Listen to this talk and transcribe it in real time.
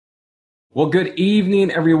Well, good evening,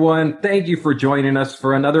 everyone. Thank you for joining us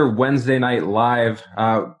for another Wednesday Night Live.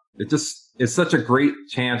 It just is such a great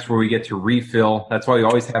chance where we get to refill. That's why we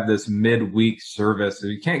always have this midweek service.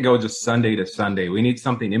 You can't go just Sunday to Sunday. We need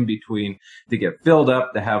something in between to get filled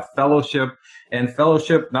up, to have fellowship, and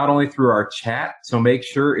fellowship not only through our chat. So make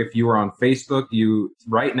sure if you are on Facebook, you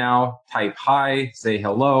right now type hi, say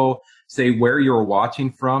hello, say where you're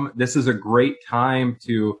watching from. This is a great time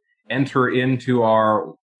to enter into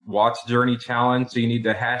our Watch Journey Challenge. So you need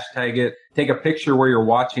to hashtag it, take a picture where you're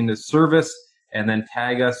watching this service, and then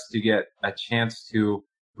tag us to get a chance to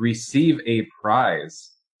receive a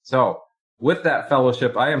prize. So with that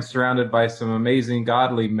fellowship, I am surrounded by some amazing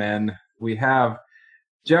godly men. We have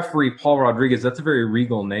Jeffrey Paul Rodriguez. That's a very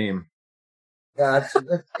regal name. Yeah,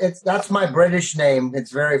 that's my British name.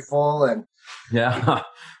 It's very full, and yeah.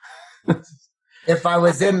 If I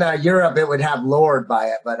was in Europe, it would have Lord by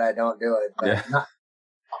it, but I don't do it. Yeah.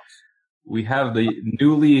 We have the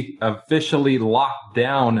newly officially locked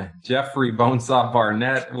down Jeffrey Bonesaw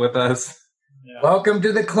Barnett with us. Yeah. Welcome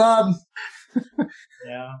to the club.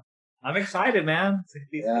 Yeah, I'm excited, man.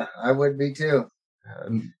 Yeah, I would be too.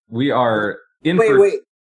 We are in. Wait.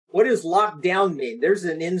 What does lockdown mean? There's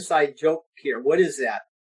an inside joke here. What is that?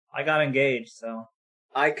 I got engaged, so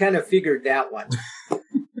I kind of figured that one.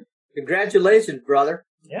 Congratulations, brother.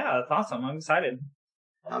 Yeah, that's awesome. I'm excited.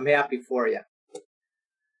 I'm happy for you.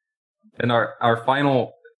 And our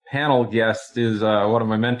final panel guest is one of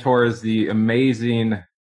my mentors, the amazing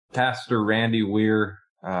Pastor Randy Weir.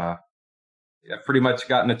 I've pretty much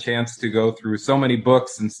gotten a chance to go through so many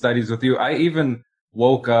books and studies with you. I even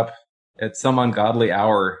woke up at some ungodly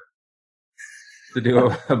hour to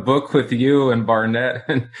do a book with you and Barnett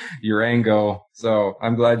and Urango. So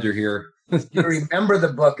I'm glad you're here. You remember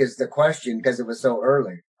the book is the question because it was so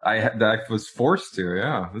early. I was forced to,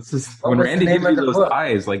 yeah. This is when Randy gives you those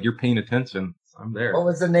eyes, like you're paying attention. I'm there. What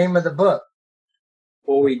was the name of the book?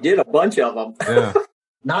 Well, we did a bunch of them. Yeah.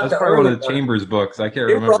 Not That's probably one of the Chambers books. I can't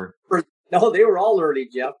remember. No, they were all early,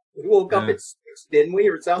 Jeff. We woke up at 6, didn't we,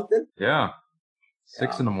 or something? Yeah.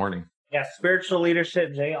 6 in the morning. Yeah, Spiritual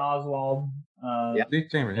Leadership, J. Oswald.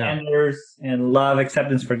 Chambers, Anders, and Love,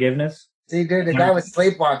 Acceptance, Forgiveness. See, dude, the guy was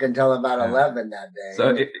sleepwalking until about 11 that day.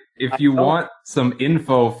 So if you want some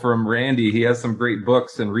info from Randy, he has some great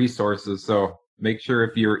books and resources. So make sure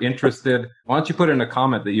if you're interested, why don't you put in a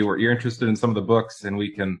comment that you're interested in some of the books and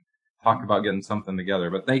we can talk about getting something together.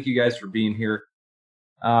 But thank you guys for being here.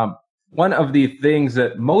 One of the things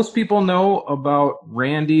that most people know about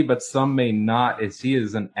Randy, but some may not, is he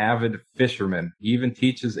is an avid fisherman. He even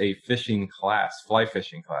teaches a fishing class, fly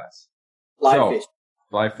fishing class.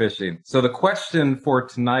 Fly fishing. So the question for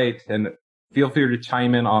tonight, and feel free to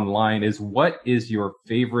chime in online, is what is your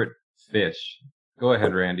favorite fish? Go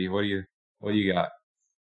ahead, Randy. What do you got?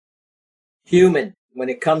 Human when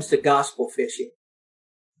it comes to gospel fishing.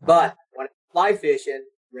 But when it's fly fishing,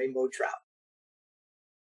 rainbow trout.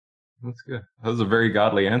 That's good. That was a very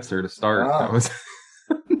godly answer to start. Wow. That was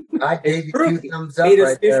I gave you 2 thumbs up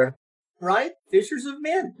right there. Right? Fishers of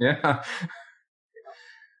men. Yeah.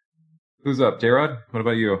 Who's up? J-Rod? What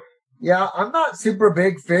about you? Yeah, I'm not super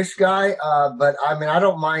big fish guy, but I mean, I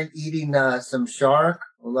don't mind eating some shark.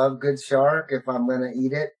 I love good shark if I'm going to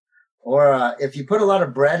eat it. Or if you put a lot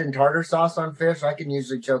of bread and tartar sauce on fish, I can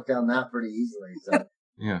usually choke down that pretty easily. So.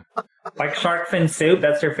 Yeah. Like shark fin soup,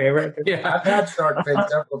 that's your favorite? Yeah. I've had shark fin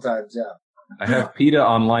several times, yeah. I have PETA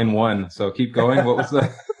on line 1, so keep going. What was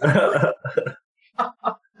that?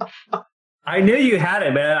 I knew you had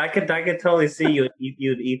it, man. I could totally see you'd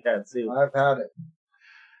eat that soup. I've had it.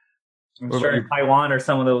 I'm sure in Taiwan or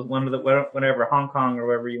whatever, Hong Kong or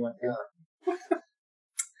wherever you went to.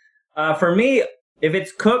 Yeah. For me, if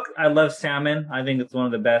it's cooked, I love salmon. I think it's one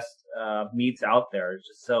of the best meats out there. It's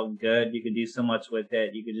just so good. You can do so much with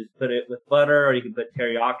it. You could just put it with butter, or you can put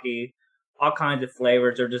teriyaki, all kinds of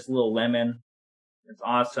flavors, or just a little lemon. It's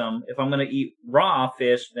awesome. If I'm going to eat raw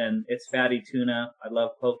fish, then it's fatty tuna. I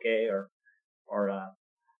love poke or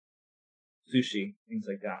sushi, things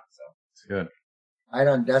like that. So it's good. Right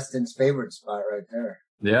on Dustin's favorite spot right there.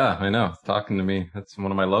 Yeah, I know. Talking to me. That's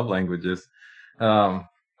one of my love languages. I'm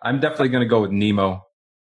definitely going to go with Nemo.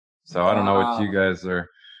 So I don't know what you guys are.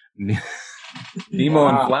 Nemo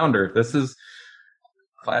and flounder. This is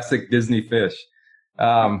classic Disney fish.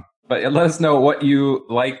 But let us know what you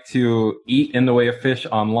like to eat in the way of fish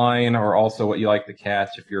online, or also what you like to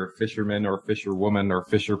catch if you're a fisherman or a fisherwoman or a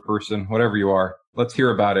fisher person, whatever you are. Let's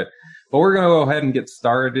hear about it. But we're going to go ahead and get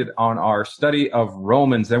started on our study of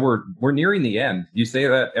Romans, and we're nearing the end. You say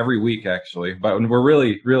that every week, actually, but we're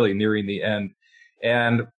really, really nearing the end.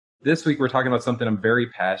 And this week we're talking about something I'm very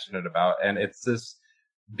passionate about, and it's this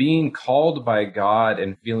being called by God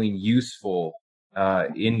and feeling useful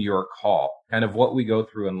in your call, kind of what we go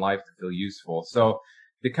through in life to feel useful. So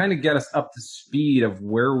to kind of get us up to speed of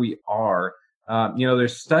where we are,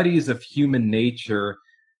 there's studies of human nature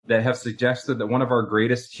that have suggested that one of our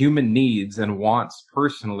greatest human needs and wants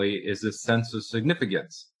personally is this sense of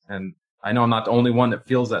significance. And I know I'm not the only one that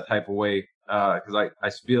feels that type of way, because I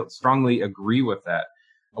strongly agree with that.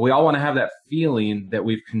 We all want to have that feeling that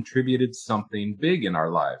we've contributed something big in our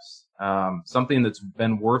lives, something that's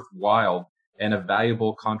been worthwhile and a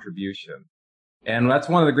valuable contribution. And that's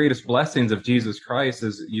one of the greatest blessings of Jesus Christ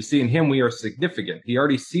is you see in him, we are significant. He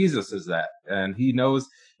already sees us as that. And he knows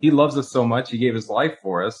he loves us so much. He gave his life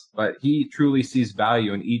for us, but he truly sees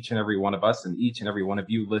value in each and every one of us and each and every one of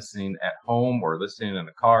you listening at home or listening in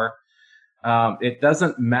the car. It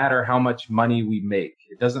doesn't matter how much money we make.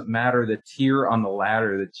 It doesn't matter the tier on the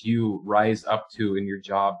ladder that you rise up to in your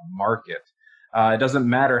job market. It doesn't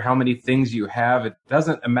matter how many things you have. It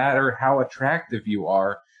doesn't matter how attractive you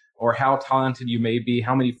are or how talented you may be,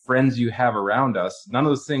 how many friends you have around us. None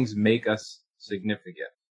of those things make us significant.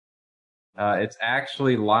 It's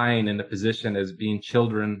actually lying in the position as being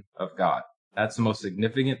children of God. That's the most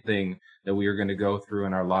significant thing that we are going to go through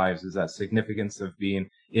in our lives, is that significance of being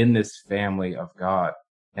in this family of God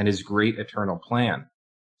and his great eternal plan.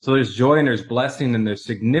 So there's joy and there's blessing and there's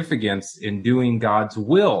significance in doing God's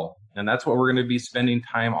will. And that's what we're going to be spending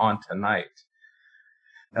time on tonight.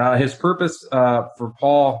 His purpose for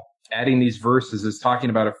Paul adding these verses is talking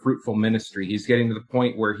about a fruitful ministry. He's getting to the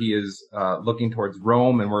point where he is looking towards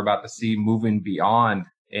Rome, and we're about to see moving beyond.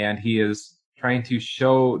 And he is trying to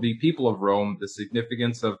show the people of Rome the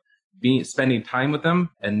significance of spending time with them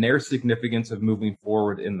and their significance of moving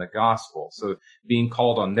forward in the gospel. So being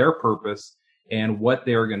called on their purpose and what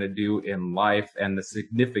they're going to do in life and the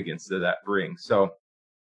significance that that brings. So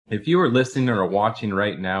if you are listening or watching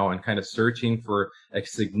right now and kind of searching for a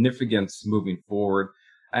significance moving forward,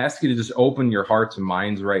 I ask you to just open your hearts and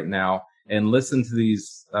minds right now and listen to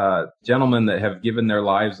these gentlemen that have given their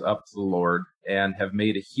lives up to the Lord and have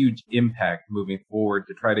made a huge impact moving forward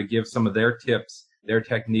to try to give some of their tips, their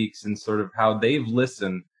techniques, and sort of how they've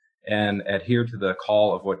listened and adhered to the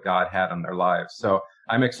call of what God had on their lives. So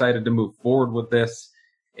I'm excited to move forward with this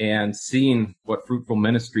and seeing what fruitful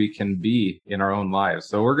ministry can be in our own lives.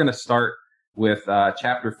 So we're going to start with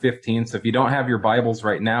chapter 15. So if you don't have your Bibles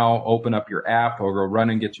right now, open up your app or go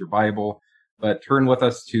run and get your Bible. But turn with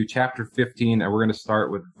us to chapter 15, and we're going to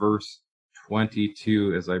start with verse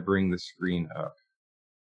 22 as I bring the screen up.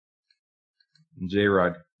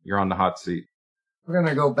 J-Rod, you're on the hot seat. We're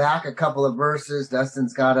going to go back a couple of verses.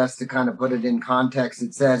 Dustin's got us to kind of put it in context.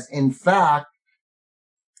 It says, in fact,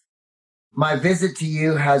 my visit to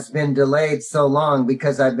you has been delayed so long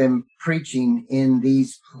because I've been preaching in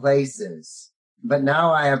these places. But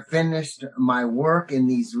now I have finished my work in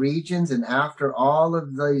these regions, and after all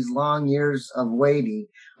of these long years of waiting,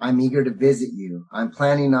 I'm eager to visit you. I'm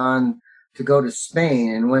planning on to go to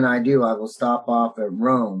Spain, and when I do, I will stop off at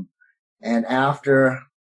Rome. And after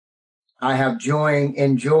I have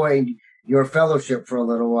enjoyed your fellowship for a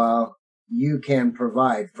little while, you can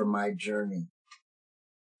provide for my journey.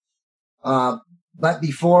 But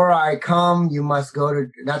before I come, you must go to,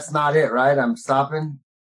 that's not it, right? I'm stopping?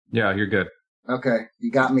 Yeah, you're good. Okay.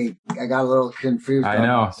 You got me. I got a little confused. I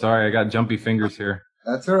know. Sorry. I got jumpy fingers here.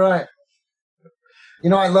 That's all right.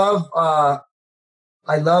 You know, I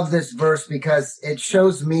love this verse because it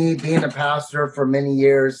shows me being a pastor for many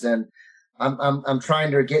years, and I'm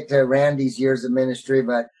trying to get to Randy's years of ministry,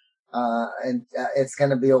 but, it's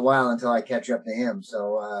going to be a while until I catch up to him.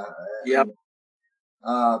 So, Yep.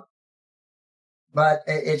 But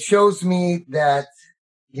it shows me that,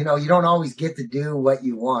 you know, you don't always get to do what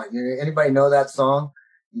you want. Anybody know that song?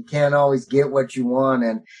 You can't always get what you want.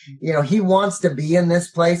 And, you know, he wants to be in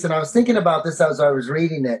this place. And I was thinking about this as I was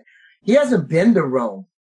reading it. He hasn't been to Rome,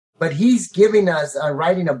 but he's giving us,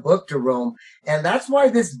 writing a book to Rome. And that's why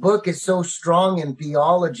this book is so strong in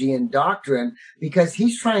theology and doctrine, because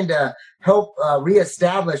he's trying to help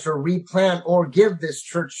reestablish or replant or give this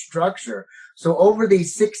church structure. So over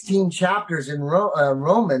these 16 chapters in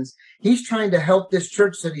Romans, he's trying to help this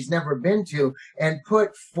church that he's never been to and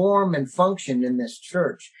put form and function in this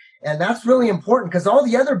church. And that's really important because all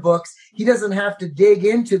the other books, he doesn't have to dig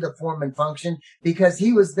into the form and function because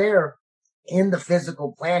he was there in the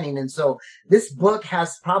physical planning. And so this book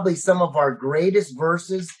has probably some of our greatest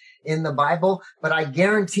verses in the Bible. But I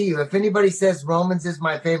guarantee you, if anybody says Romans is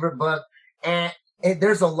my favorite book,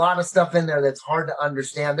 there's a lot of stuff in there that's hard to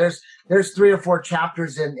understand. There's 3 or 4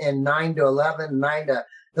 chapters in 9 to 11, 9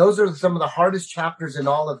 those are some of the hardest chapters in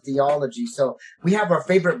all of theology. So we have our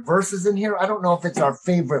favorite verses in here. I don't know if it's our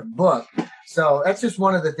favorite book. So that's just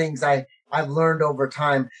one of the things I've learned over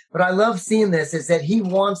time. But I love seeing this is that he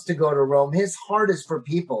wants to go to Rome. His heart is for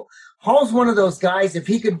people. Paul's one of those guys, if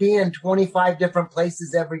he could be in 25 different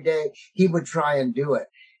places every day, he would try and do it.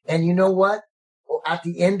 And you know what? At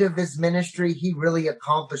the end of his ministry, he really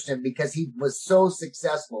accomplished it because he was so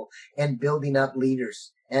successful in building up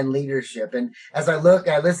leaders and leadership. And as I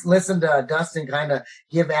listen to Dustin kind of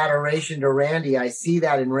give adoration to Randy. I see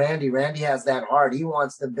that in Randy. Randy has that heart. He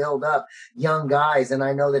wants to build up young guys. And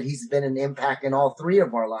I know that he's been an impact in all three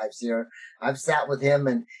of our lives here. I've sat with him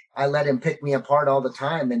and I let him pick me apart all the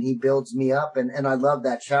time and he builds me up. And I love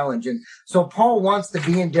that challenge. And so Paul wants to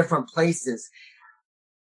be in different places,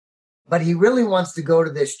 but he really wants to go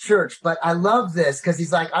to this church. But I love this because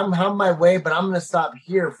he's like, I'm on my way, but I'm going to stop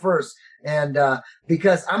here first. And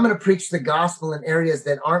because I'm going to preach the gospel in areas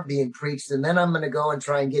that aren't being preached, and then I'm going to go and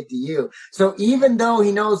try and get to you. So even though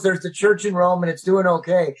he knows there's a church in Rome and it's doing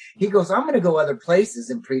okay, he goes, I'm going to go other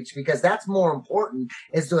places and preach because that's more important,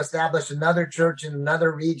 is to establish another church in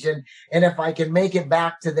another region. And if I can make it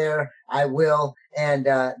back to there, I will. And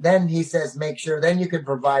then he says, make sure, then you can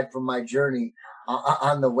provide for my journey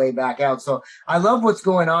on the way back out. So I love what's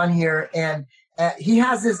going on here. And he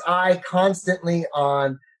has his eye constantly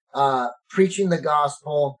on preaching the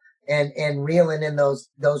gospel and reeling in those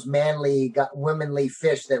manly, womanly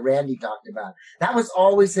fish that Randy talked about. That was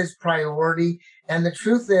always his priority. And the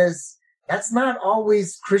truth is, that's not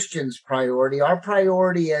always Christians' priority. Our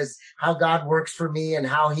priority is how God works for me and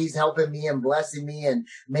how he's helping me and blessing me and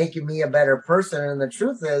making me a better person. And the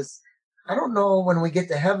truth is, I don't know when we get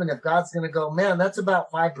to heaven if God's going to go, man, that's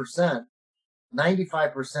about 5%.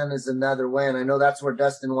 95% is another way. And I know that's where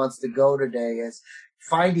Dustin wants to go today, is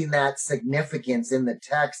finding that significance in the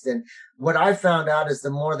text. And what I found out is the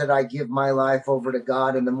more that I give my life over to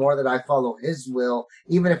God and the more that I follow his will,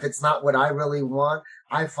 even if it's not what I really want,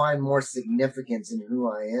 I find more significance in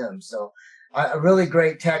who I am. So a really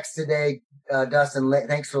great text today, Dustin.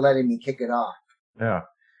 Thanks for letting me kick it off. Yeah.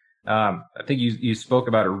 I think you spoke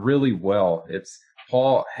about it really well. It's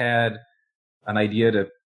Paul had an idea to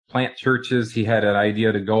plant churches. He had an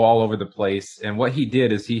idea to go all over the place. And what he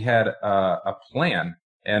did is he had a plan.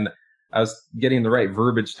 And I was getting the right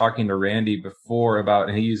verbiage talking to Randy before about,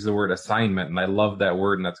 and he used the word assignment. And I love that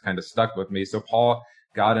word, and that's kind of stuck with me. So Paul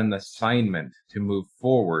got an assignment to move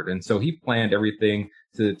forward. And so he planned everything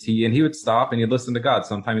to the T, and he would stop and he'd listen to God.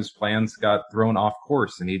 Sometimes his plans got thrown off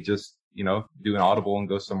course and he'd just, do an audible and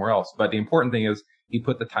go somewhere else. But the important thing is he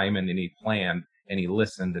put the time in and he planned and he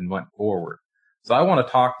listened and went forward. So I want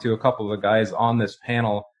to talk to a couple of the guys on this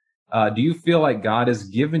panel. Do you feel like God has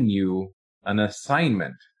given you an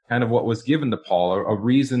assignment, kind of what was given to Paul, a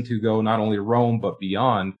reason to go not only Rome, but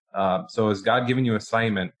beyond? So has God given you an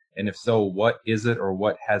assignment? And if so, what is it or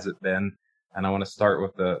what has it been? And I want to start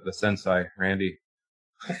with the sensei, Randy.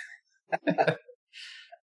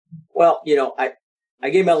 Well, I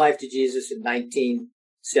gave my life to Jesus in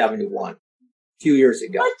 1971, a few years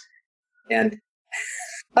ago.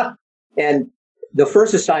 What? And the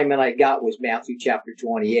first assignment I got was Matthew chapter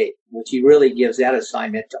 28, which he really gives that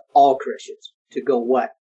assignment to all Christians to go what?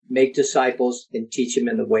 Make disciples and teach them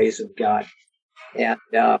in the ways of God. And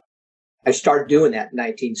I started doing that in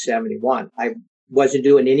 1971. I wasn't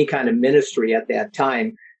doing any kind of ministry at that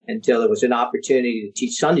time until there was an opportunity to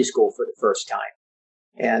teach Sunday school for the first time.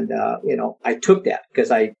 And, I took that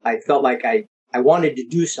because I felt like I wanted to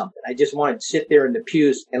do something. I just wanted to sit there in the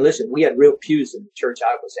pews and listen. We had real pews in the church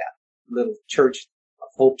I was at, little church of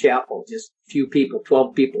Hope Chapel, just a few people,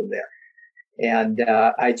 12 people there. And,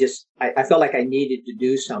 I felt like I needed to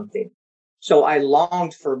do something. So I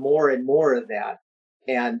longed for more and more of that.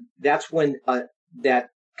 And that's when, that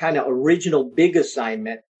kind of original big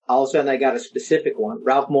assignment, all of a sudden I got a specific one.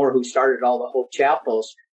 Ralph Moore, who started all the Hope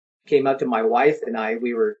Chapels, came up to my wife and I. It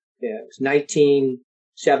was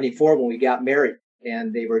 1974 when we got married,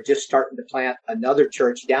 and they were just starting to plant another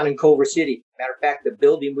church down in Culver City. Matter of fact, the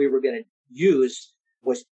building we were going to use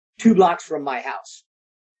was 2 blocks from my house.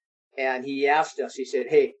 And he asked us, he said,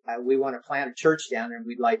 hey, we want to plant a church down there and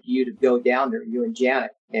we'd like you to go down there, you and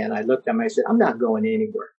Janet. And I looked at him, I said, I'm not going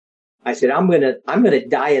anywhere. I said, I'm going to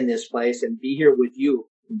die in this place and be here with you.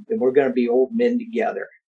 And we're going to be old men together.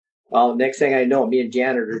 Well, next thing I know, me and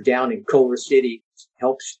Janet are down in Culver City,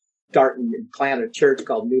 helped start and plant a church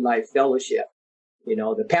called New Life Fellowship.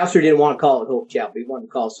 The pastor didn't want to call it Hope Chapel. He wanted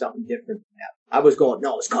to call it something different than that. I was going,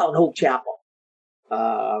 no, it's called Hope Chapel.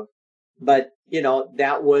 But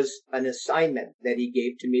that was an assignment that he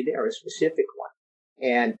gave to me there, a specific one.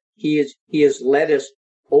 And he has led us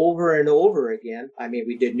over and over again. I mean,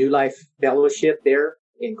 we did New Life Fellowship there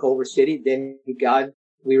in Culver City. Then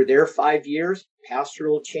we were there 5 years.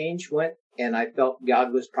 Pastoral change went, and I felt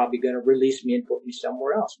God was probably going to release me and put me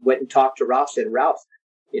somewhere else. Went and talked to Ralph, said, Ralph,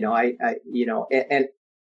 and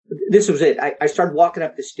this was it. I started walking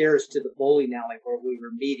up the stairs to the bowling alley where we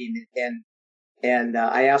were meeting, and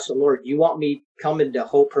I asked the Lord, do you want me coming to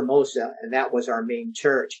Hope Hermosa? And that was our main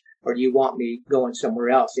church. Or do you want me going somewhere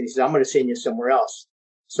else? And he said, I'm going to send you somewhere else.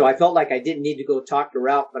 So I felt like I didn't need to go talk to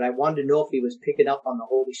Ralph, but I wanted to know if he was picking up on the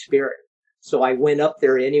Holy Spirit. So I went up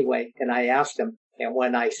there anyway, and I asked him. And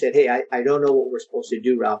when I said, hey, I don't know what we're supposed to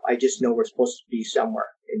do, Ralph. I just know we're supposed to be somewhere.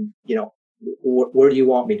 And, where do you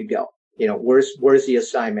want me to go? Where's the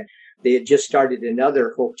assignment? They had just started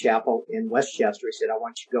another Hope Chapel in Westchester. He said, I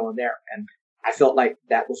want you going there. And I felt like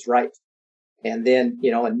that was right. And then,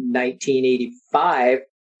 in 1985,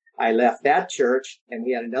 I left that church, and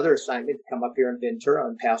we had another assignment to come up here in Ventura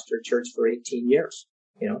and pastor a church for 18 years.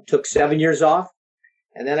 Took 7 years off.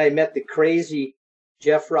 And then I met the crazy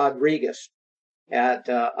Jeff Rodriguez at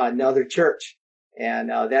another church. And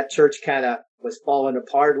that church kind of was falling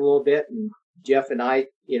apart a little bit. And Jeff and I,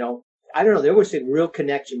 I don't know, there was a real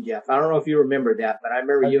connection, Jeff. I don't know if you remember that, but I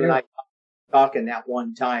remember you and I talking that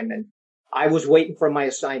one time. And I was waiting for my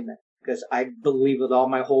assignment because I believe with all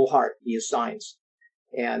my whole heart he assigns.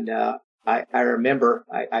 And I remember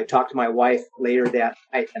I talked to my wife later that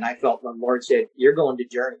night, and I felt the Lord said, you're going to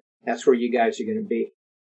Journey. That's where you guys are going to be.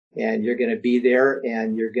 And you're going to be there,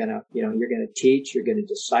 and you're going to, you're going to teach, you're going to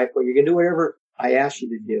disciple, you're going to do whatever I ask you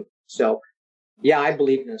to do. So, yeah, I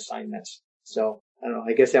believe in assignments. So, I don't know.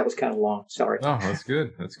 I guess that was kind of long. Sorry. Oh, that's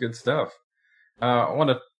good. That's good stuff. I want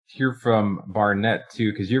to hear from Barnett,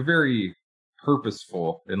 too, because you're very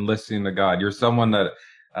purposeful in listening to God. You're someone that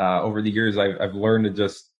over the years I've learned to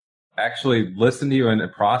just actually listen to you and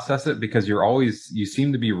process it, because you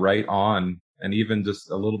seem to be right on, and even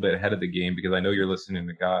just a little bit ahead of the game, because I know you're listening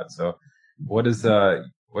to God. So what do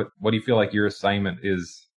you feel like your assignment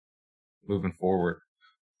is moving forward?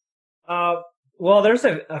 Well, there's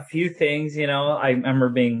a few things, I remember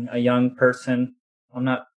being a young person.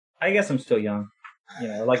 I guess I'm still young.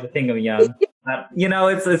 I like to think I'm young.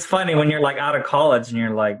 It's funny when you're like out of college and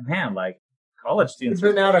you're like, man, like college students.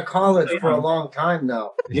 You've been out of college for a long time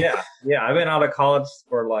now. Yeah. I've been out of college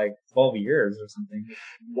for like 12 years or something.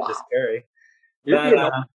 Wow. It's scary.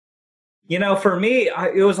 But, for me,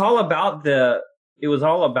 it was all about the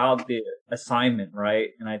assignment, right?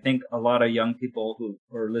 And I think a lot of young people who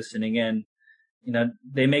are listening in,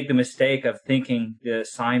 they make the mistake of thinking the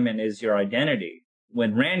assignment is your identity.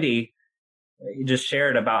 When Randy, he just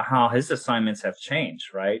shared about how his assignments have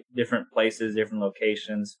changed, right? Different places, different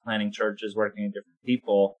locations, planning churches, working with different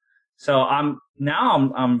people. So I'm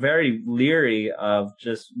very leery of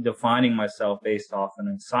just defining myself based off an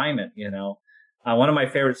assignment, One of my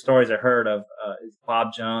favorite stories I heard of is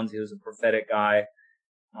Bob Jones. He was a prophetic guy.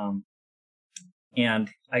 And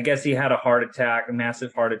I guess he had a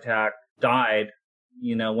massive heart attack, died,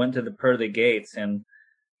 went to the pearly gates, and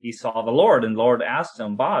he saw the Lord, and the Lord asked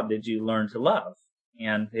him, Bob, did you learn to love?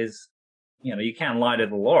 And you can't lie to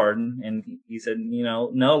the Lord. And he said, no,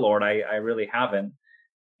 Lord, I really haven't.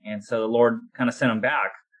 And so the Lord kind of sent him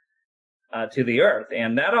back to the earth.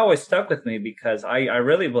 And that always stuck with me, because I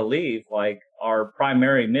really believe like our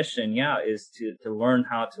primary mission, is to learn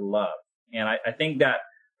how to love. And I think that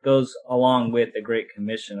goes along with the Great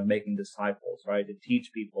Commission of making disciples, right? To teach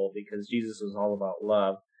people, because Jesus was all about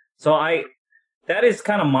love. So that is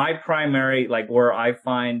kind of my primary, like where I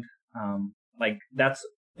find, like that's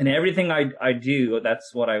in everything I do,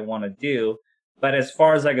 that's what I want to do. But as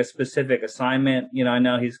far as like a specific assignment, I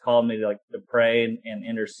know he's called me to pray and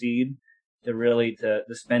intercede, to really to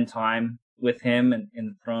spend time with him in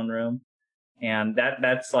the throne room. And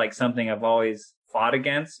that's like something I've always fought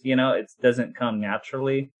against. It doesn't come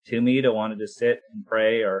naturally to me to want to just sit and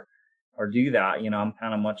pray or do that. I'm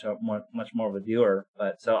kind of much more of a doer.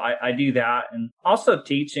 But so I do that, and also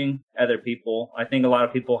teaching other people. I think a lot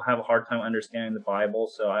of people have a hard time understanding the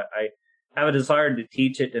Bible. So I have a desire to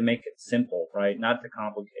teach it, to make it simple, right? Not to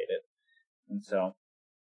complicate it. And so,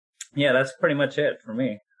 yeah, that's pretty much it for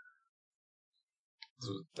me.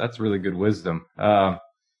 That's really good wisdom.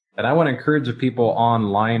 And I want to encourage the people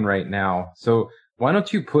online right now. So why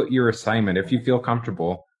don't you put your assignment, if you feel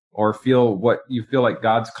comfortable, or feel what you feel like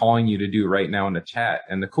God's calling you to do right now in the chat.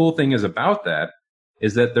 And the cool thing is about that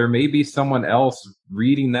is that there may be someone else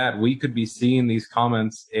reading that. We could be seeing these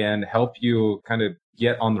comments and help you kind of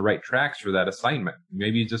get on the right tracks for that assignment.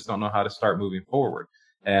 Maybe you just don't know how to start moving forward,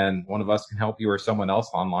 and one of us can help you, or someone else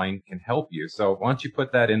online can help you. So why don't you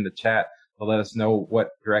put that in the chat to let us know what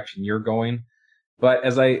direction you're going. But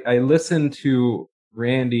as I listen to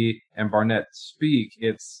Randy and Barnett speak,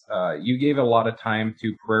 it's you gave a lot of time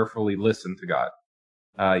to prayerfully listen to God.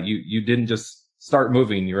 You didn't just start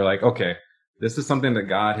moving. You were like, okay, this is something that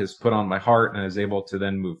God has put on my heart and is able to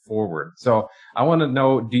then move forward. So I want to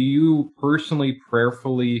know, do you personally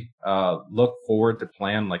prayerfully look forward to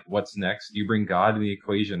plan like what's next? Do you bring God in the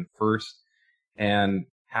equation first? And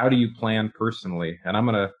how do you plan personally? And I'm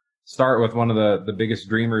going to start with one of the biggest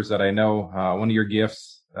dreamers that I know. One of your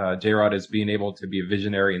gifts, J-Rod, is being able to be a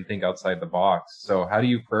visionary and think outside the box. So how do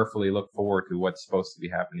you prayerfully look forward to what's supposed to be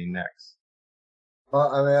happening next? Well,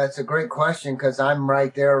 I mean, that's a great question because I'm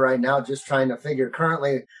right there right now just trying to figure.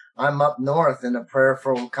 Currently, I'm up north in a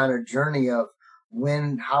prayerful kind of journey of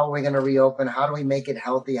how are we going to reopen? How do we make it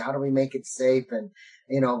healthy? How do we make it safe? And,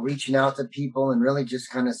 reaching out to people and really just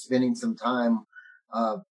kind of spending some time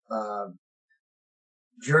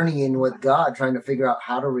journeying with God, trying to figure out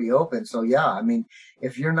how to reopen. So, yeah, I mean,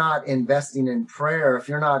 if you're not investing in prayer, if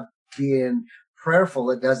you're not being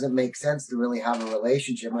prayerful, it doesn't make sense to really have a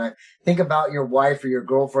relationship. And I think about your wife or your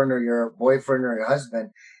girlfriend or your boyfriend or your husband.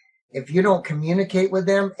 If you don't communicate with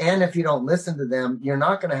them and if you don't listen to them, you're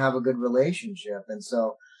not going to have a good relationship. And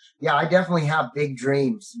so, yeah, I definitely have big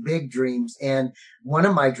dreams. And one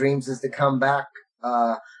of my dreams is to come back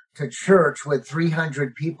to church with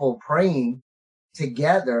 300 people praying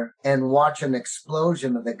together and watch an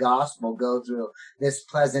explosion of the gospel go through this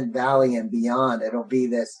Pleasant Valley and beyond. It'll be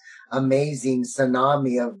this amazing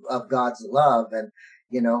tsunami of God's love. And,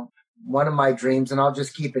 one of my dreams, and I'll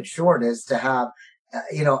just keep it short, is to have,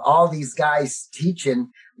 all these guys teaching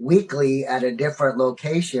weekly at a different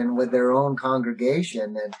location with their own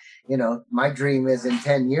congregation. And, my dream is in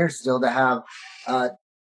 10 years still to have,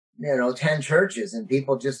 10 churches and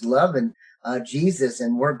people just loving Jesus,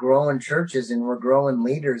 and we're growing churches and we're growing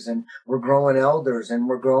leaders and we're growing elders and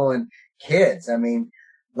we're growing kids. I mean,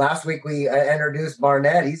 last week we introduced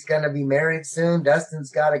Barnett. He's going to be married soon. Dustin's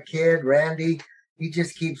got a kid. Randy, he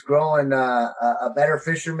just keeps growing a better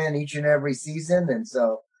fisherman each and every season. And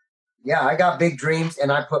so, yeah, I got big dreams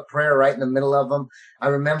and I put prayer right in the middle of them. I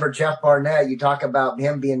remember Jeff Barnett, you talk about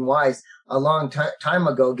him being wise, a long time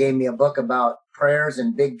ago gave me a book about prayers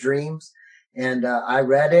and big dreams. And I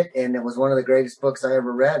read it, and it was one of the greatest books I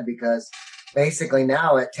ever read because basically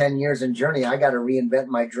now at 10 years in journey, I got to reinvent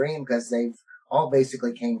my dream because they've all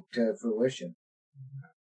basically came to fruition.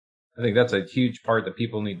 I think that's a huge part that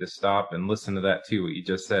people need to stop and listen to that too. What you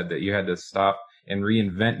just said, that you had to stop and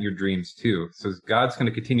reinvent your dreams too. So God's going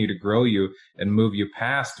to continue to grow you and move you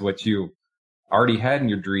past what you already had in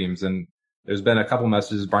your dreams. And there's been a couple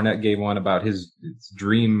messages. Barnett gave one about his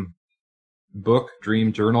dream book,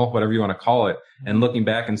 dream journal, whatever you want to call it, and looking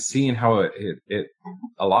back and seeing how it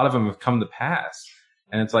a lot of them have come to pass.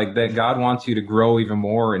 And it's like that God wants you to grow even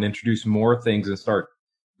more and introduce more things and start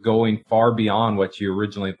going far beyond what you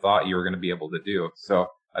originally thought you were going to be able to do. So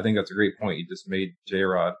I think that's a great point you just made,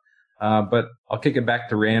 J-Rod. But I'll kick it back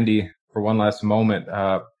to Randy for one last moment.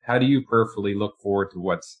 How do you prayerfully look forward to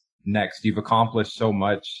what's next? You've accomplished so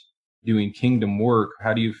much doing kingdom work.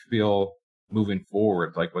 How do you feel moving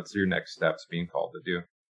forward? Like, what's your next steps being called to do?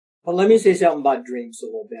 Well, let me say something about dreams a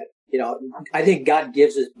little bit. I think God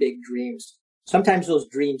gives us big dreams. Sometimes those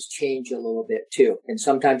dreams change a little bit too. And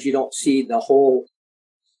sometimes you don't see the whole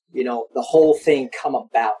thing come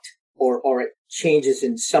about or it changes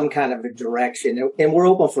in some kind of a direction. And we're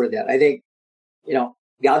open for that. I think,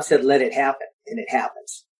 God said, let it happen, and it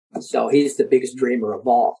happens. So he's the biggest dreamer of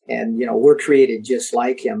all. And, we're created just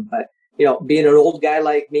like him. But, being an old guy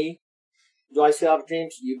like me, do I still have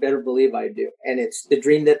dreams? You better believe I do. And it's the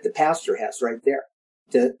dream that the pastor has right there,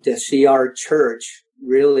 to see our church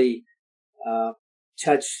really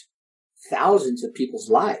touch thousands of people's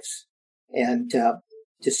lives, and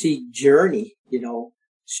to see Journey,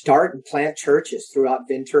 start and plant churches throughout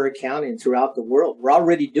Ventura County and throughout the world. We're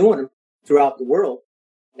already doing them throughout the world.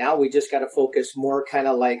 Now we just got to focus more kind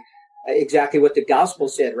of like exactly what the gospel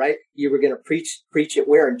said, right? You were going to preach it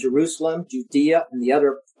where? In Jerusalem, Judea, and the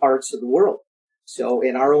other parts of the world. So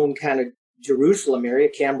in our own kind of Jerusalem area,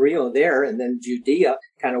 Camarillo there, and then Judea,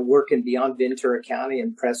 kind of working beyond Ventura County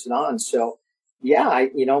and pressing on. So yeah,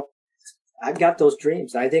 I've got those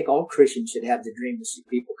dreams. I think all Christians should have the dream to see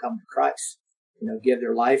people come to Christ, give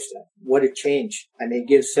their lives to him. What a change. I mean, it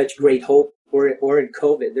gives such great hope. Or in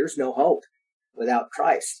COVID, there's no hope without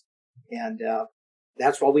Christ. And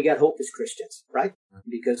that's why we got hope as Christians, right?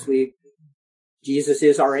 Because Jesus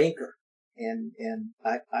is our anchor. And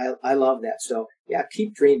I love that. So yeah,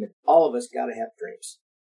 keep dreaming. All of us got to have dreams.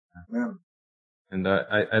 Yeah. And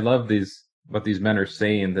I love what these men are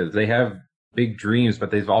saying, that they have big dreams,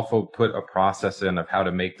 but they've also put a process in of how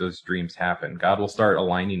to make those dreams happen. God will start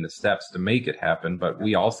aligning the steps to make it happen, but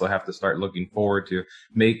we also have to start looking forward to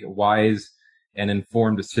make wise and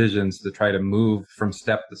informed decisions to try to move from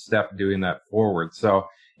step to step doing that forward. So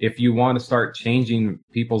if you want to start changing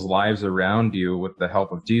people's lives around you with the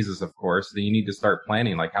help of Jesus, of course, then you need to start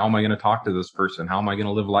planning. Like, how am I going to talk to this person? How am I going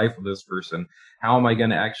to live life with this person? How am I going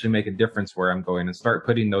to actually make a difference where I'm going? And start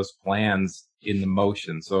putting those plans in the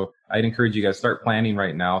motion. So I'd encourage you guys, start planning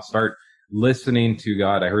right now. Start listening to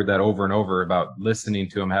God. I heard that over and over about listening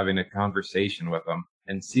to him, having a conversation with him,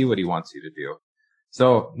 and see what he wants you to do.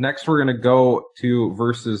 So next we're going to go to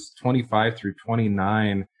verses 25 through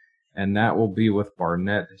 29. And that will be with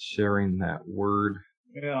Barnett sharing that word.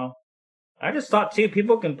 Yeah. I just thought, too,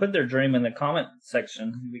 people can put their dream in the comment section.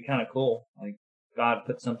 It'd be kind of cool. Like, God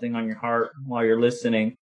put something on your heart while you're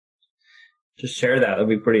listening. Just share that. That'd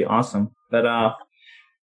be pretty awesome. But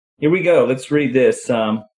here we go. Let's read this.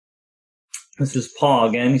 This is Paul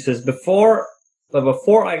again. He says, before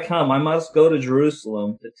I come, I must go to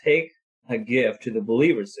Jerusalem to take a gift to the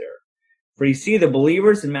believers there. For you see, the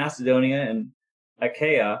believers in Macedonia and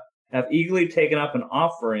Achaia have eagerly taken up an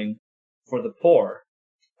offering for the poor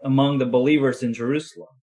among the believers in Jerusalem.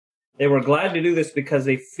 They were glad to do this because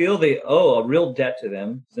they feel they owe a real debt to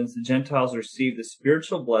them, since the Gentiles receive the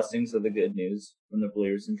spiritual blessings of the good news from the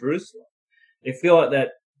believers in Jerusalem. They feel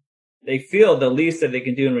the least that they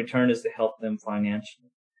can do in return is to help them financially.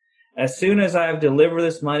 As soon as I have delivered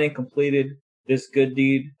this money and completed this good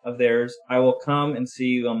deed of theirs, I will come and see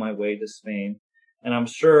you on my way to Spain. And I'm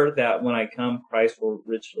sure that when I come, Christ will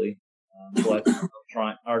richly bless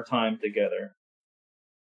our time together.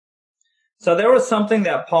 So there was something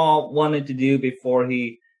that Paul wanted to do before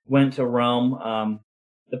he went to Rome.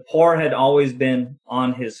 The poor had always been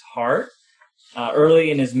on his heart.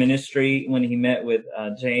 Early in his ministry, when he met with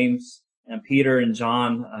James and Peter and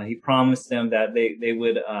John, he promised them that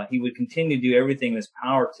he would continue to do everything in his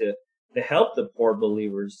power to help the poor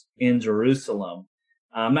believers in Jerusalem.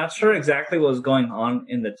 I'm not sure exactly what was going on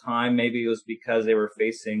in the time. Maybe it was because they were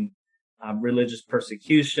facing religious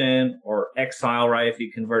persecution or exile, right? If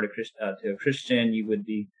you convert to a Christian, you would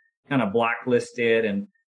be kind of blacklisted, and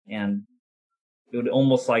it would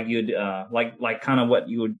almost like you'd like kind of what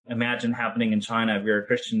you would imagine happening in China if you're a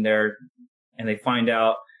Christian there, and they find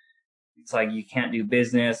out it's like you can't do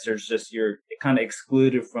business. You're kind of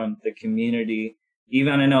excluded from the community.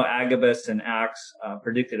 Even I know Agabus and Acts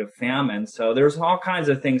predicted a famine. So there's all kinds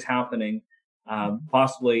of things happening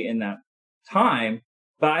possibly in that time.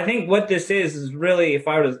 But I think what this is really, if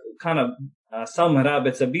I were to kind of sum it up,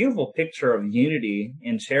 it's a beautiful picture of unity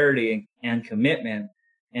and charity and commitment,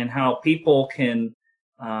 and how people can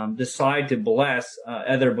decide to bless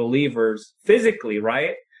other believers physically,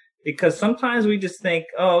 right? Because sometimes we just think,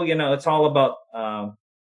 it's all about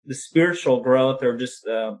the spiritual growth or just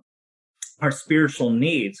our spiritual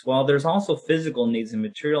needs. Well, there's also physical needs and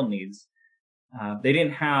material needs. They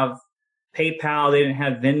didn't have PayPal, they didn't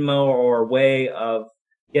have Venmo or a way of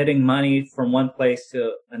getting money from one place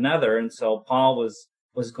to another. And so Paul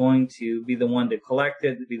was going to be the one to collect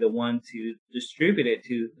it, to be the one to distribute it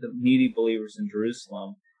to the needy believers in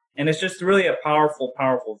Jerusalem. And it's just really a powerful,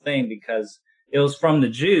 powerful thing, because it was from the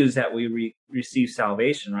Jews that we received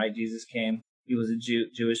salvation, right? Jesus came, he was a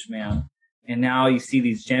Jewish man. And now you see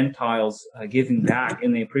these Gentiles giving back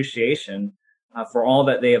in the appreciation for all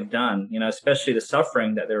that they have done, especially the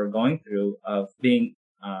suffering that they were going through of being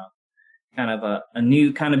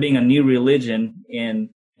being a new religion in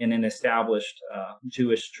an established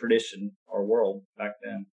Jewish tradition or world back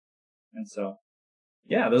then. And so,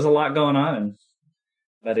 yeah, there's a lot going on,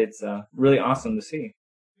 but it's really awesome to see.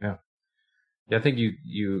 Yeah. I think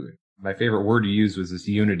my favorite word you used was this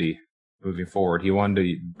unity moving forward. He wanted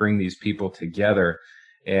to bring these people together.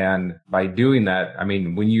 And by doing that, I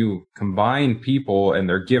mean, when you combine people and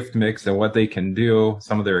their gift mix and what they can do,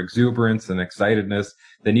 some of their exuberance and excitedness,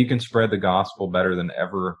 then you can spread the gospel better than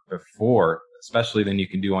ever before, especially than you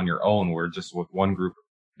can do on your own, where just with one group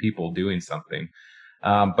of people doing something.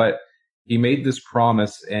 But he made this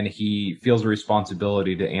promise, and he feels a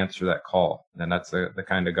responsibility to answer that call. And that's the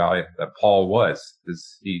kind of guy that Paul was,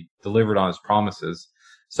 is he delivered on his promises.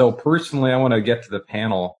 So personally, I want to get to the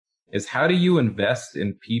panel is, how do you invest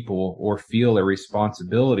in people or feel a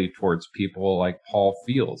responsibility towards people like Paul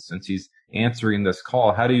feels, since he's answering this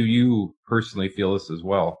call? How do you personally feel this as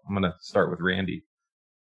well? I'm going to start with Randy.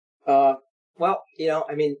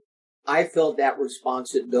 I felt that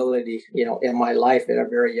responsibility, in my life at a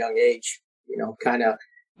very young age, kind of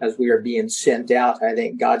as we were being sent out. I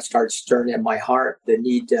think God started stirring in my heart the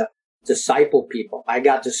need to disciple people. I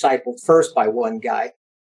got discipled first by one guy,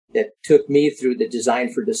 that took me through the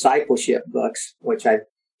Design for Discipleship books, which I've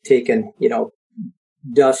taken,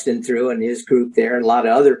 Dustin through and his group there and a lot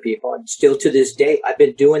of other people. And still to this day, I've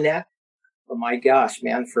been doing that. Oh my gosh,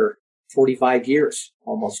 man, for 45 years,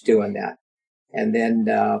 almost doing that. And then,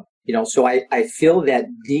 so I feel that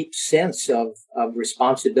deep sense of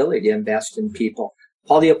responsibility to invest in people.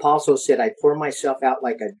 Paul the Apostle said, I pour myself out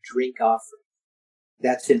like a drink offering.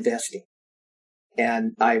 That's investing.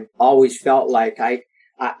 And I've always felt like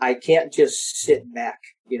I can't just sit back.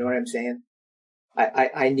 You know what I'm saying?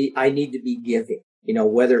 I need to be giving,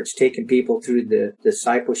 whether it's taking people through the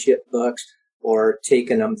discipleship books or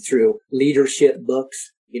taking them through leadership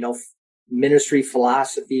books, ministry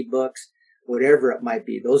philosophy books, whatever it might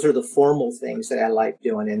be. Those are the formal things that I like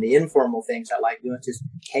doing. And the informal things I like doing is just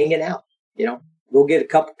hanging out, go get a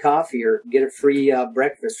cup of coffee or get a free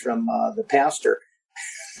breakfast from the pastor,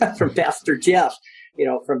 from Pastor Jeff,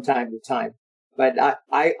 from time to time. But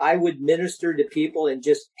I would minister to people and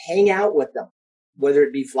just hang out with them, whether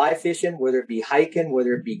it be fly fishing, whether it be hiking,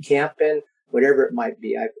 whether it be camping, whatever it might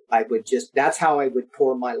be. I would just, that's how I would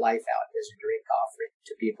pour my life out as a drink offering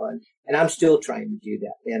to people. And I'm still trying to do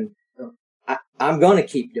that. And I'm going to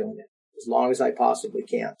keep doing it as long as I possibly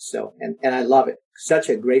can. So, and I love it. Such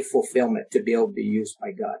a great fulfillment to be able to be used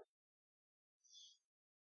by God.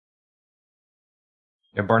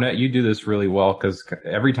 Yeah, Barnett, you do this really well because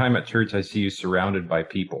every time at church I see you surrounded by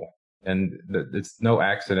people. And it's no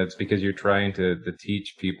accident. It's because you're trying to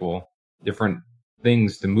teach people different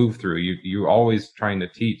things to move through. You're always trying to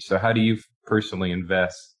teach. So how do you personally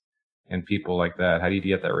invest in people like that? How do you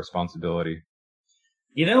get that responsibility?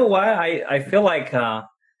 You know what? I feel like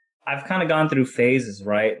I've kind of gone through phases,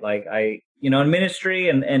 right? Like in ministry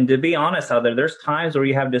and to be honest out there's times where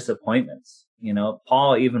you have disappointments.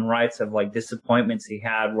 Paul even writes of like disappointments he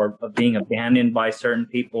had of being abandoned by certain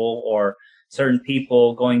people or certain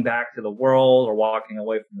people going back to the world or walking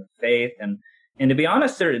away from the faith. And to be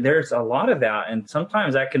honest, there's a lot of that. And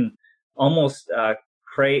sometimes that can almost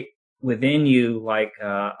create within you like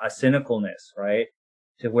a cynicalness, right?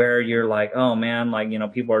 To where you're like, oh man, like,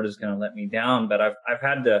 people are just going to let me down. But I've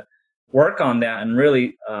had to work on that and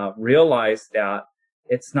really realize that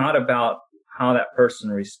it's not about how that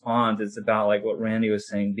person responds. It's about like what Randy was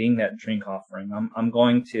saying, being that drink offering. I'm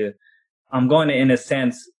going to, in a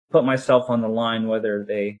sense, put myself on the line, whether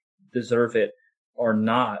they deserve it or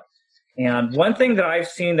not. And one thing that I've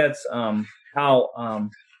seen that's how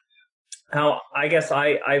I guess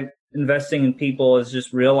I investing in people is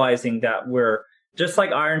just realizing that we're just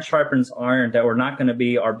like iron sharpens iron, that we're not going to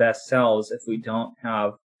be our best selves if we don't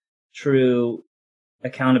have true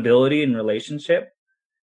accountability and relationship.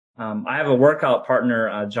 I have a workout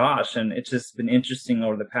partner, Josh, and it's just been interesting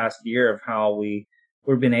over the past year of how we've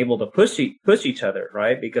been able to push each other,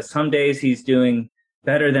 right? Because some days he's doing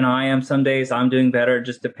better than I am. Some days I'm doing better. It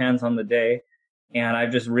just depends on the day. And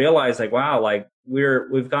I've just realized like, wow, like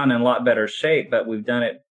we've gotten in a lot better shape, but we've done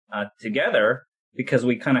it together because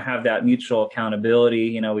we kind of have that mutual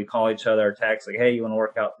accountability. We call each other or text like, hey, you want to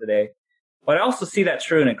work out today? But I also see that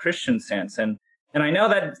true in a Christian sense. And I know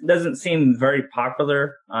that doesn't seem very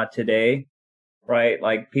popular today, right?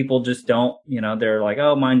 Like people just don't, they're like,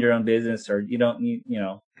 oh, mind your own business, or you don't need,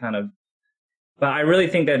 kind of. But I really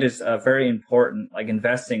think that is very important, like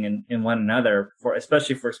investing in one another,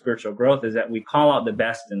 especially for spiritual growth, is that we call out the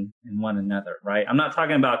best in one another, right? I'm not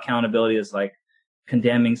talking about accountability as like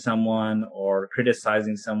condemning someone or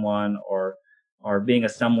criticizing someone or being a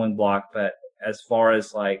stumbling block, but as far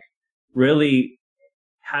as like really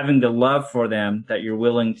having the love for them that you're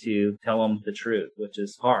willing to tell them the truth, which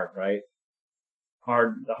is hard, right?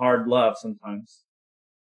 The hard love sometimes.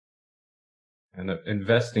 And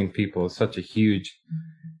investing people is such a huge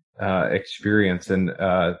experience. And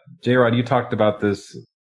J-Rod, you talked about this,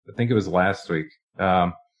 I think it was last week,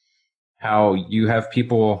 how you have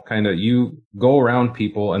people you go around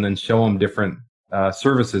people and then show them different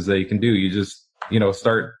services that you can do. You just,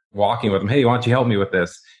 start walking with them. Hey, why don't you help me with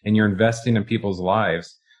this? And you're investing in people's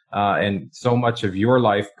lives. And so much of your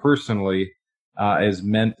life personally is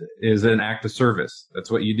an act of service. That's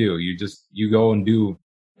what you do. You go and do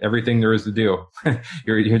everything there is to do.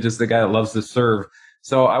 You're just the guy that loves to serve.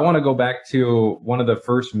 So I want to go back to one of the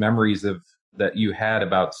first memories that you had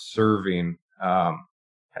about serving.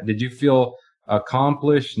 Did you feel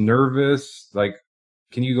accomplished, nervous? Like,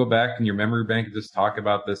 can you go back in your memory bank and just talk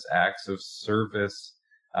about this acts of service,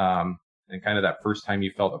 and kind of that first time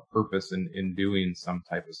you felt a purpose in doing some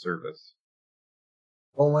type of service?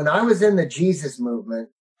 Well, when I was in the Jesus movement,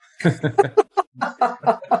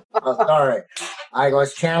 oh, sorry, I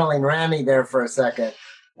was channeling Randy there for a second.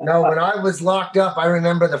 No, when I was locked up, I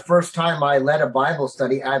remember the first time I led a Bible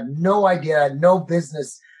study. I have no idea, I had no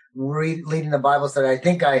business leading the Bible study. I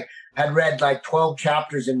think I had read like 12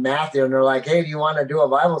 chapters in Matthew, and they're like, hey, do you want to do a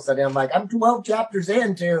Bible study? I'm like, I'm 12 chapters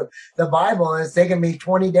into the Bible, and it's taken me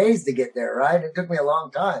 20 days to get there, right? It took me a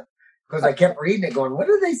long time because I kept reading it going, what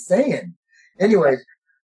are they saying? Anyways,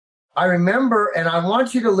 I remember, and I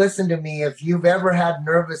want you to listen to me if you've ever had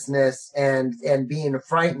nervousness and being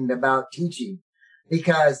frightened about teaching,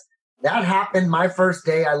 because that happened my first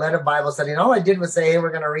day. I led a Bible study, and all I did was say, hey,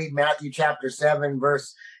 we're going to read Matthew chapter 7,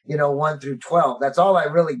 verse 1 through 12. That's all I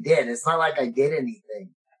really did. It's not like I did anything.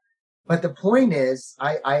 But the point is,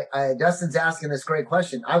 Dustin's asking this great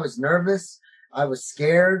question. I was nervous. I was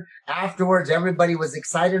scared. Afterwards, everybody was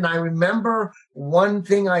excited. And I remember one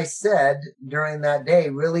thing I said during that day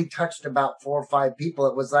really touched about 4 or 5 people.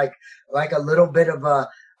 It was like a little bit of a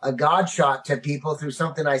God shot to people through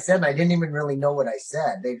something I said. And I didn't even really know what I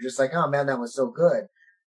said. They were just like, oh man, that was so good.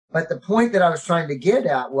 But the point that I was trying to get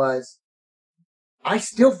at was, I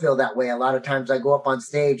still feel that way. A lot of times I go up on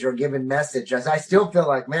stage or give a message. I still feel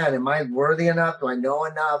like, man, am I worthy enough? Do I know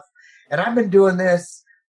enough? And I've been doing this.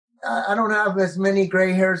 I don't have as many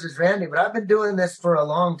gray hairs as Randy, but I've been doing this for a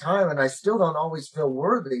long time, and I still don't always feel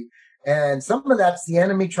worthy. And some of that's the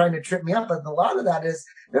enemy trying to trip me up, but a lot of that is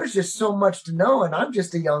there's just so much to know, and I'm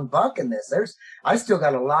just a young buck in this. I still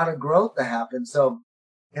got a lot of growth to happen. So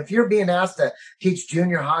if you're being asked to teach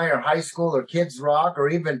junior high or high school or kids rock, or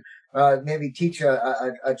even maybe teach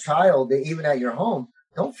a child even at your home,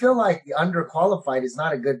 don't feel like underqualified is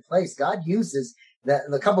not a good place. God uses that.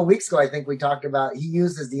 A couple of weeks ago, I think we talked about he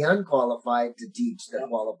uses the unqualified to teach the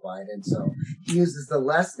qualified. And so he uses the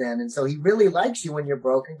less than. And so he really likes you when you're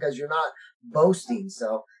broken because you're not boasting.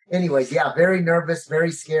 So anyways, yeah, very nervous,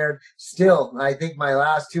 very scared. Still, I think my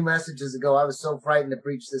last 2 messages ago, I was so frightened to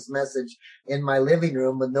preach this message in my living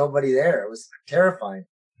room with nobody there. It was terrifying.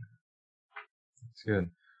 That's good.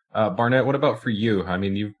 Barnett, what about for you? I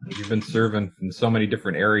mean, you've been serving in so many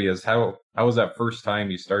different areas. How was that first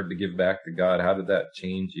time you started to give back to God? How did that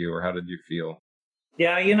change you, or how did you feel?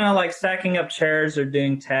 Yeah, like stacking up chairs or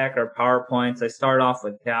doing tech or PowerPoints. I started off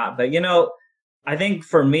with that. But, I think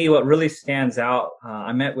for me, what really stands out,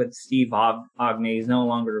 I met with Steve Ogney. He's no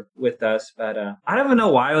longer with us, but I don't even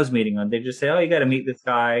know why I was meeting him. They just say, oh, you got to meet this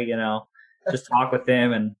guy, just talk with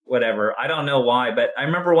him and whatever. I don't know why, but I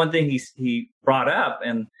remember one thing he brought up,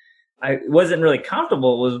 and I wasn't really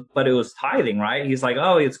comfortable, but it was tithing, right? He's like,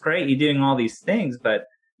 oh, it's great you're doing all these things, but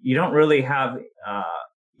you don't really have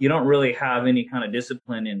any kind of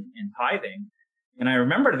discipline in tithing. And I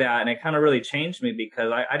remember that, and it kind of really changed me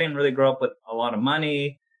because I didn't really grow up with a lot of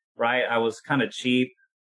money, right? I was kind of cheap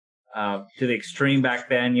to the extreme back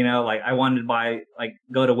then, like I wanted to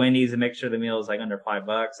go to Wendy's and make sure the meal was like under $5.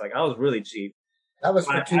 Like I was really cheap. That was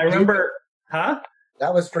for 2 I remember, huh?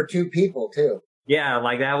 That was for 2 people too. Yeah,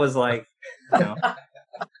 like that was like, I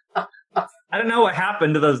don't know what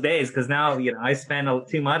happened to those days because now, I spend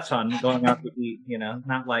too much on going out to eat,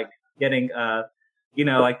 not like getting,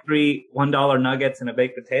 like 3 $1 nuggets and a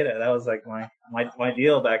baked potato. That was like my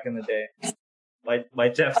deal back in the day. My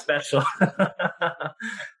Jeff special.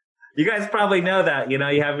 You guys probably know that, you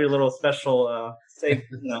have your little special, say,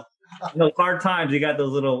 hard times. You got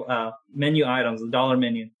those little menu items, the dollar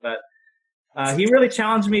menu. But he really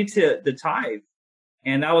challenged me to the tithe.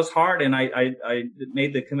 And that was hard, and I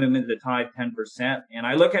made the commitment to tithe 10%. And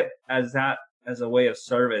I look at that as a way of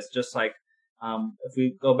service, just like if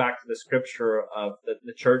we go back to the scripture of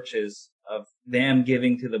the churches, of them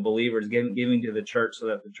giving to the believers, giving to the church so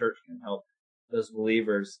that the church can help those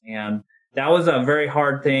believers. And that was a very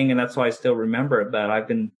hard thing, and that's why I still remember it, but I've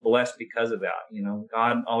been blessed because of that.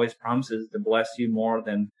 God always promises to bless you more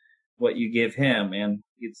than what you give him, and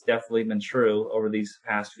it's definitely been true over these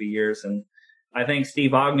past few years. And I thank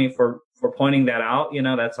Steve Ogney for pointing that out.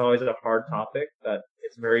 That's always a hard topic, but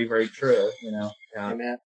it's very, very true.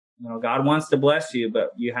 Amen. God wants to bless you,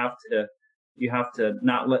 but you have to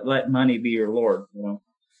not let money be your Lord.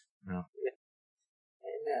 Yeah.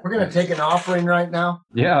 We're going to take an offering right now.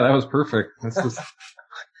 Yeah, that was perfect. This was...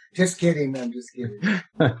 Just kidding. I'm just kidding.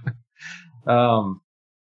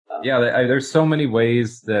 There's so many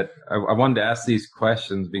ways that I wanted to ask these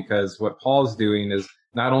questions, because what Paul's doing is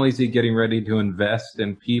not only is he getting ready to invest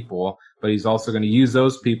in people, but he's also going to use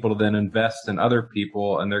those people to then invest in other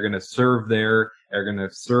people, and they're going to serve there, they're going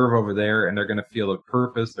to serve over there, and they're going to feel a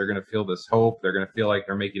purpose, they're going to feel this hope, they're going to feel like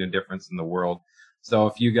they're making a difference in the world. So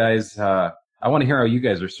if you guys, I want to hear how you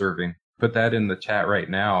guys are serving. Put that in the chat right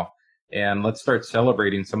now, and let's start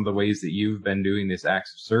celebrating some of the ways that you've been doing these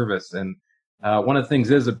acts of service. And one of the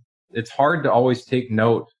things is, it's hard to always take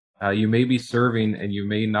note You may be serving and you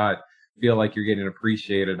may not feel like you're getting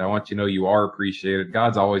appreciated. I want you to know you are appreciated.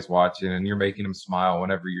 God's always watching, and you're making him smile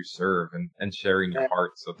whenever you serve and sharing your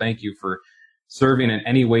heart. So thank you for serving in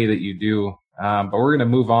any way that you do. But we're going to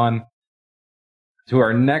move on to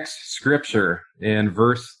our next scripture in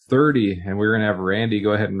verse 30, and we're going to have Randy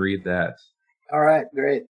go ahead and read that. All right,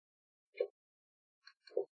 great.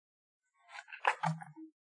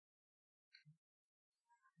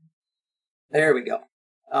 There we go.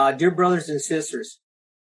 Dear brothers and sisters,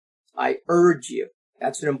 I urge you,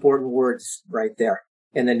 that's an important word right there,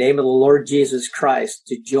 in the name of the Lord Jesus Christ,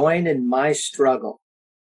 to join in my struggle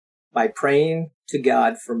by praying to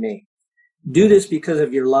God for me. Do this because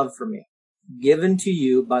of your love for me, given to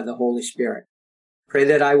you by the Holy Spirit. Pray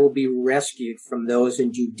that I will be rescued from those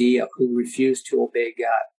in Judea who refuse to obey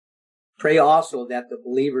God. Pray also that the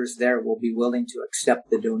believers there will be willing to accept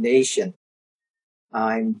the donation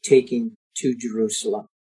I'm taking to Jerusalem.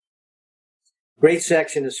 Great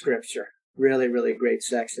section of scripture. Really, really great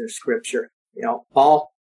section of scripture. You know,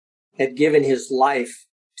 Paul had given his life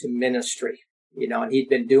to ministry, you know, and he'd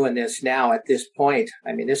been doing this now at this point.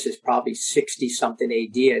 I mean, this is probably 60 something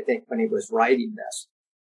AD, I think, when he was writing this,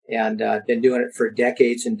 and been doing it for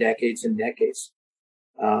decades and decades and decades.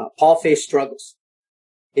 Paul faced struggles.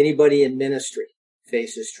 Anybody in ministry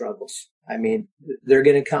faces struggles. I mean, they're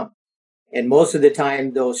going to come. And most of the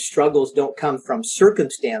time, those struggles don't come from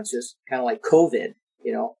circumstances, kind of like COVID.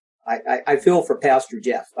 You know, I feel for Pastor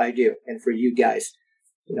Jeff. I do. And for you guys,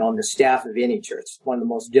 you know, on the staff of any church. One of the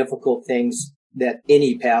most difficult things that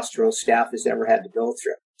any pastoral staff has ever had to go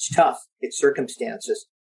through. It's tough. It's circumstances.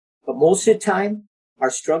 But most of the time,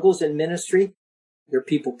 our struggles in ministry, they're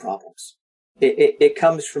people problems. It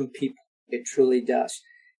comes from people. It truly does.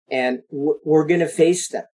 And we're going to face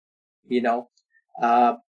them, you know.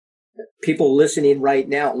 People listening right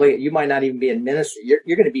now, look, you might not even be in ministry.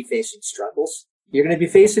 You're going to be facing struggles. You're going to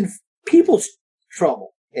be facing people's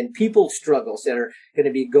trouble and people's struggles that are going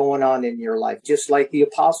to be going on in your life, just like the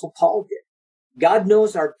Apostle Paul did. God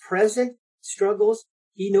knows our present struggles.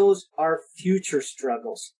 He knows our future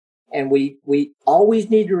struggles. And we always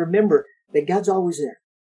need to remember that God's always there.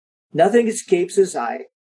 Nothing escapes his eye.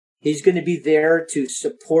 He's going to be there to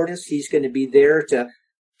support us. He's going to be there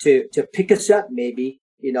to pick us up, maybe,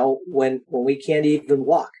 you know, when we can't even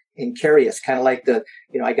walk and carry us. Kind of like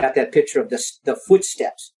I got that picture of the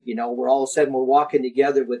footsteps, you know, where all of a sudden we're walking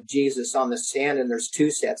together with Jesus on the sand and there's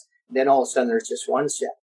two sets. Then all of a sudden there's just one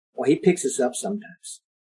set. Well, he picks us up sometimes.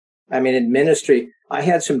 I mean, in ministry, I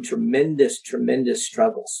had some tremendous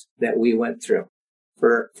struggles that we went through.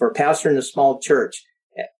 For pastoring a small church,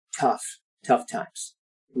 tough times.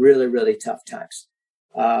 Really, really tough times.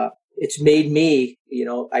 It's made me, you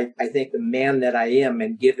know, I think the man that I am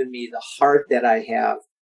and given me the heart that I have,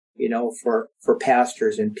 you know, for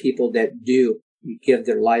pastors and people that do give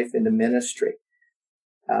their life into ministry.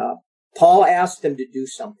 Paul asked them to do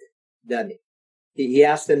something, doesn't he? He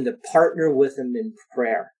asked them to partner with him in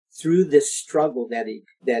prayer through this struggle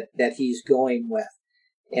that he's going with.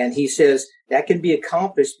 And he says that can be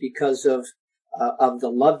accomplished because of the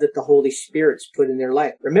love that the Holy Spirit's put in their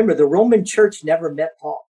life. Remember, the Roman church never met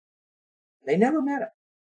Paul. They never met him.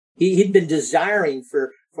 He'd been desiring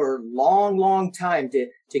for a long time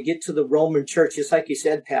to get to the Roman church, just like you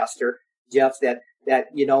said, Pastor Jeff, that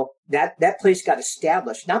you know, that place got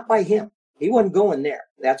established, not by him. He wasn't going there.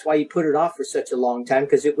 That's why he put it off for such a long time,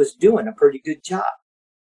 because it was doing a pretty good job.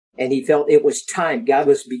 And he felt it was time. God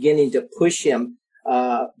was beginning to push him,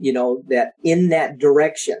 you know, that in that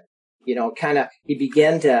direction. You know, kind of, he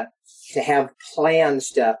began to have plans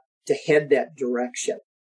to head that direction,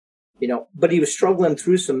 you know, but he was struggling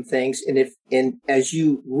through some things. And as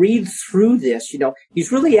you read through this, you know,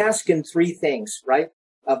 he's really asking three things, right,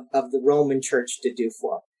 of the Roman church to do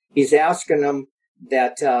for him. He's asking them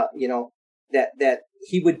that, you know, that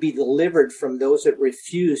he would be delivered from those that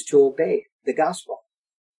refuse to obey the gospel,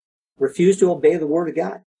 refuse to obey the word of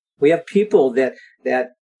God. We have people that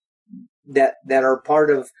are part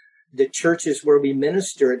of the churches where we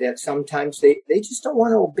minister that sometimes they just don't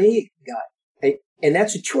want to obey God. And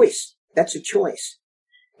that's a choice. That's a choice.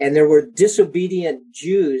 And there were disobedient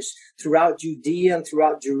Jews throughout Judea and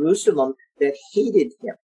throughout Jerusalem that hated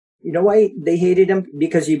him. You know why they hated him?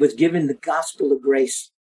 Because he was given the gospel of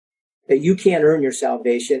grace, that you can't earn your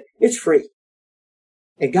salvation. It's free.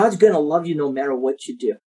 And God's going to love you no matter what you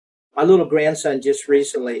do. My little grandson just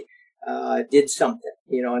recently did something,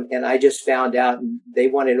 you know, and I just found out, and they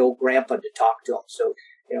wanted old grandpa to talk to him. So,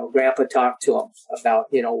 you know, grandpa talked to him about,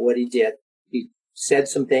 you know, what he did. He said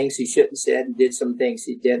some things he shouldn't have said and did some things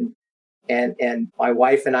he didn't. And my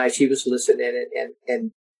wife and I, she was listening,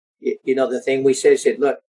 and you know, the thing we said,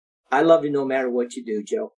 look, I love you no matter what you do,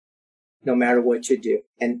 Joe. No matter what you do.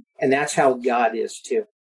 And that's how God is too.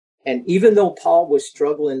 And even though Paul was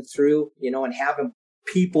struggling through, and having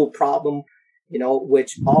people problem,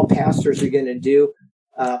 which all pastors are going to do,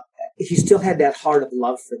 he still had that heart of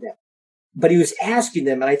love for them. But he was asking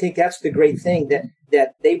them, and I think that's the great thing,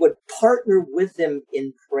 that they would partner with them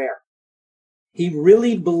in prayer. He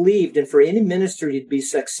really believed, and for any ministry to be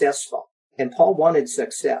successful, and Paul wanted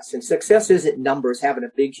success. And success isn't numbers, having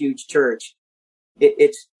a big, huge church.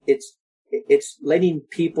 It's letting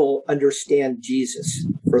people understand Jesus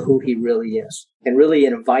for who he really is, and really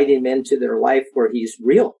inviting them into their life where he's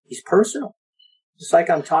real, he's personal. Just like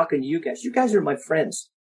I'm talking to you guys. You guys are my friends.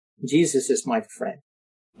 Jesus is my friend.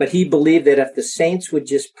 But he believed that if the saints would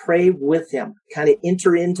just pray with him, kind of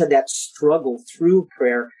enter into that struggle through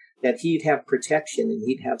prayer, that he'd have protection and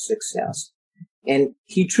he'd have success. And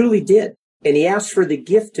he truly did. And he asked for the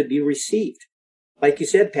gift to be received. Like you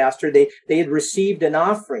said, Pastor, they had received an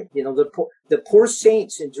offering. The poor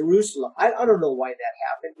saints in Jerusalem. I don't know why that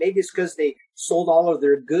happened. Maybe it's because they sold all of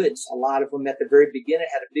their goods. A lot of them at the very beginning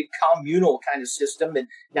had a big communal kind of system, and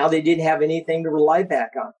now they didn't have anything to rely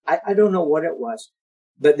back on. I don't know what it was,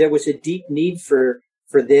 but there was a deep need for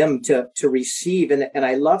them to receive. And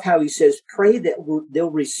I love how he says, pray that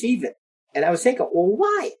they'll receive it. And I was thinking, well,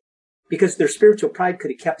 why? Because their spiritual pride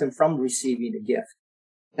could have kept them from receiving a gift.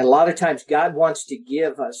 And a lot of times God wants to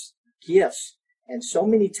give us gifts. And so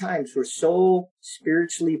many times we're so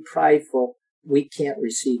spiritually prideful, we can't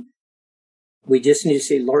receive. We just need to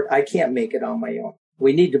say, Lord, I can't make it on my own.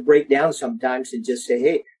 We need to break down sometimes and just say,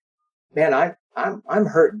 hey, man, I'm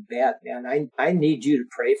hurting bad, man. I need you to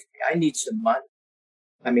pray for me. I need some money.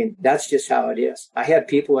 I mean, that's just how it is. I had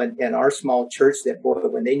people in our small church that, boy,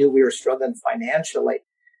 when they knew we were struggling financially,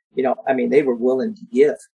 they were willing to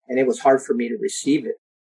give, and it was hard for me to receive it.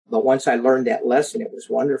 But once I learned that lesson, it was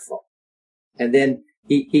wonderful. And then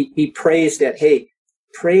he prays that, hey,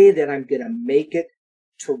 pray that I'm going to make it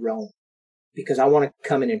to Rome, because I want to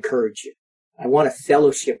come and encourage you. I want to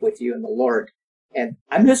fellowship with you in the Lord. And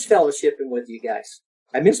I miss fellowshipping with you guys.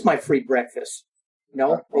 I miss my free breakfast.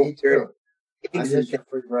 Me too. I miss your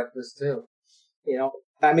free breakfast too.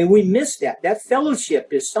 We miss that. That fellowship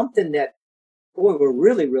is something that, boy, we're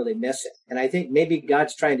really, really missing. And I think maybe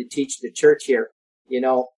God's trying to teach the church here,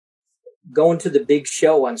 going to the big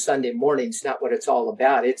show on Sunday morning is not what it's all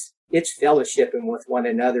about. It's fellowshipping with one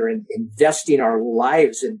another and investing our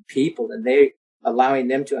lives in people, and allowing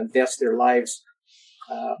them to invest their lives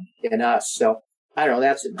in us. So I don't know.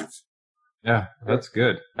 That's enough. Yeah, that's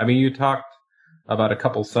good. You talked about a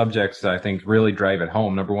couple subjects that I think really drive it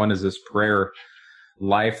home. Number one is this prayer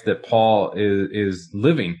life that Paul is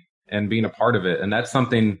living and being a part of it. And that's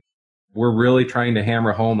something we're really trying to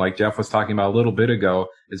hammer home, like Jeff was talking about a little bit ago,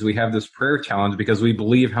 is we have this prayer challenge because we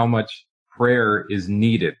believe how much prayer is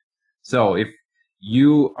needed. So if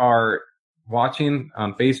you are watching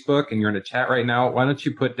on Facebook and you're in a chat right now, why don't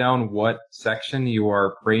you put down what section you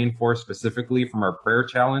are praying for specifically from our prayer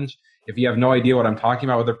challenge? If you have no idea what I'm talking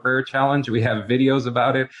about with the prayer challenge, we have videos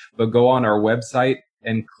about it, but go on our website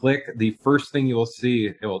and click the first thing you will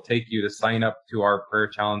see. It will take you to sign up to our prayer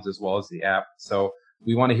challenge as well as the app. So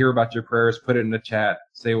we want to hear about your prayers. Put it in the chat.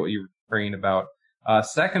 Say what you're praying about.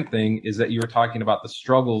 Second thing is that you were talking about the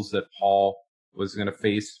struggles that Paul was going to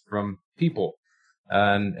face from people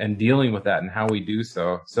and dealing with that and how we do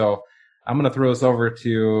so. So I'm going to throw this over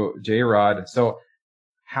to J-Rod. So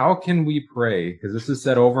how can we pray? Because this is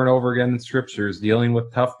said over and over again in scriptures, dealing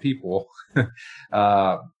with tough people.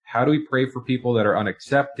 How do we pray for people that are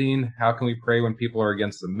unaccepting? How can we pray when people are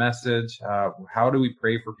against the message? How do we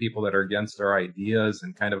pray for people that are against our ideas,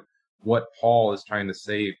 and kind of what Paul is trying to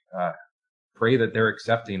say? Pray that they're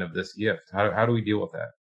accepting of this gift. How do we deal with that?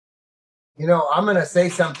 I'm going to say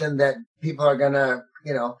something that people are going to,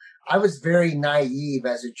 I was very naive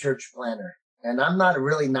as a church planner, and I'm not a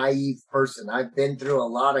really naive person. I've been through a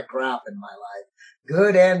lot of crap in my life,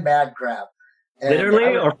 good and bad crap. And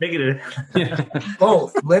literally or figuratively?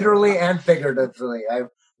 Both, literally and figuratively. I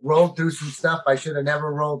rolled through some stuff I should have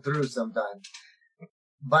never rolled through sometimes.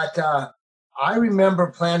 But I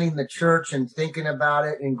remember planning the church and thinking about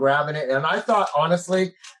it and grabbing it. And I thought,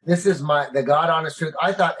 honestly, this is the God honest truth.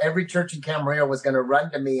 I thought every church in Camarillo was going to run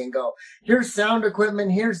to me and go, here's sound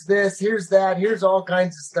equipment, here's this, here's that, here's all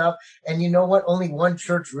kinds of stuff. And you know what? Only one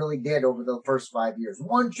church really did over the first 5 years.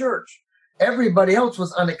 One church. Everybody else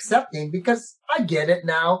was unaccepting, because I get it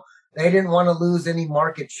now. They didn't want to lose any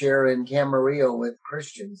market share in Camarillo with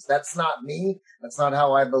Christians. That's not me. That's not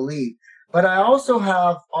how I believe. But I also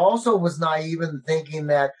was naive in thinking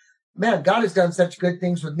that, man, God has done such good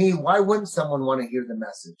things with me. Why wouldn't someone want to hear the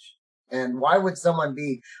message? And why would someone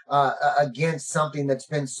be against something that's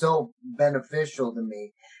been so beneficial to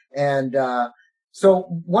me? And so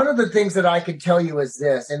one of the things that I can tell you is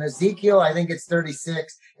this. In Ezekiel, I think it's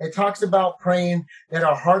 36, it talks about praying that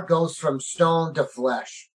our heart goes from stone to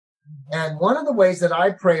flesh. And one of the ways that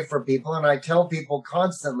I pray for people, and I tell people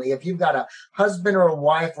constantly, if you've got a husband or a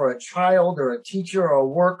wife or a child or a teacher or a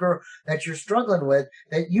worker that you're struggling with,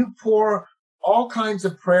 that you pour all kinds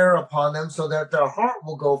of prayer upon them so that their heart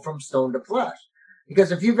will go from stone to flesh.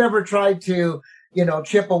 Because if you've ever tried to,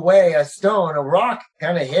 chip away a stone, a rock,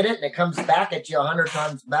 kind of hit it and it comes back at you 100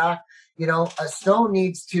 times back. A stone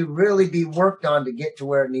needs to really be worked on to get to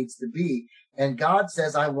where it needs to be. And God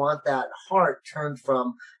says, I want that heart turned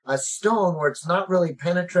from a stone where it's not really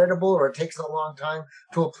penetratable or it takes a long time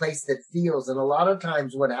to a place that feels. And a lot of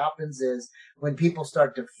times what happens is when people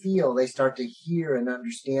start to feel, they start to hear and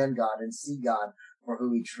understand God and see God for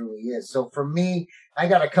who he truly is. So for me, I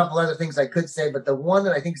got a couple other things I could say, but the one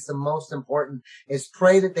that I think is the most important is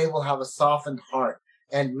pray that they will have a softened heart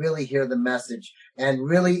and really hear the message and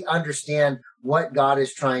really understand what God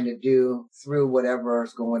is trying to do through whatever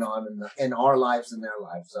is going on in our lives and their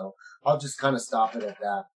lives. So I'll just kind of stop it at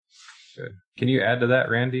that. Good. Can you add to that,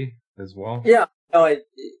 Randy, as well? Yeah.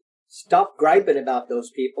 Stop griping about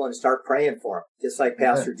those people and start praying for them, just like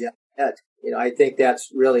Pastor Jeff said. I think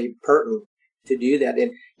that's really pertinent to do that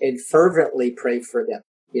and fervently pray for them.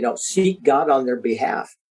 Seek God on their behalf.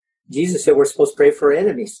 Jesus said we're supposed to pray for our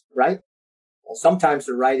enemies, right? Well, sometimes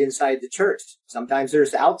they're right inside the church. Sometimes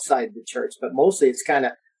there's outside the church, but mostly it's kind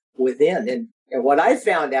of within. And what I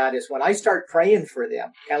found out is when I start praying for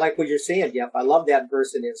them, kind of like what you're saying, Jeff, I love that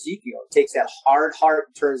verse in Ezekiel. It takes that hard heart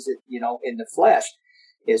and turns it, into flesh.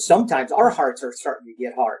 Is sometimes our hearts are starting to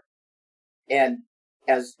get hard. And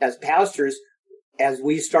as pastors, as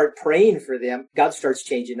we start praying for them, God starts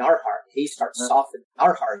changing our heart. He starts softening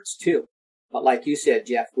our hearts too. But like you said,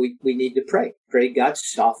 Jeff, we need to pray. Pray God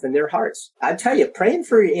soften their hearts. I tell you, praying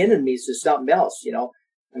for your enemies is something else,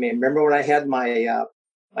 remember when I had my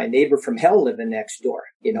my neighbor from hell living next door,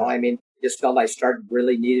 just felt I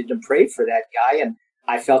really needed to pray for that guy. And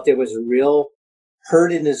I felt there was a real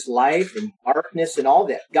hurt in his life and darkness and all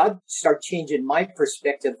that. God started changing my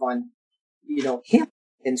perspective on, him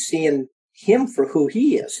and seeing him for who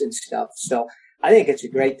he is and stuff. So I think it's a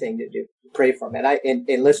great thing to do, to pray for him.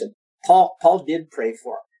 And listen, Paul did pray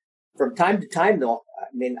for him. From time to time, though,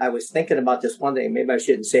 I was thinking about this one day. Maybe I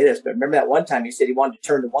shouldn't say this, but remember that one time he said he wanted to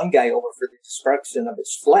turn the one guy over for the destruction of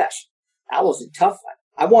his flesh. That was a tough one.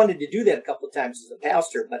 I wanted to do that a couple of times as a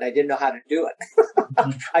pastor, but I didn't know how to do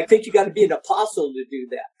it. I think you got to be an apostle to do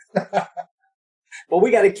that. But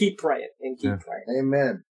we got to keep praying and keep praying.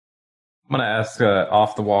 Amen. I'm going to ask an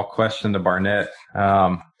off-the-wall question to Barnett.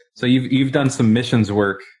 So you've done some missions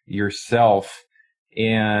work yourself,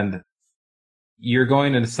 and you're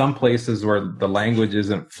going into some places where the language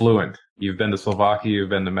isn't fluent. You've been to Slovakia, you've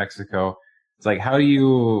been to Mexico. It's like,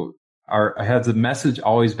 has the message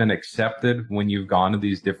always been accepted when you've gone to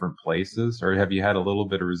these different places? Or have you had a little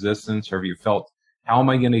bit of resistance? Or have you felt, how am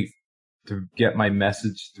I going to get my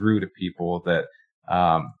message through to people that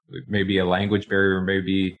maybe a language barrier,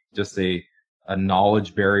 maybe just a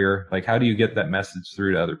knowledge barrier? Like, how do you get that message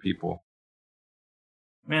through to other people?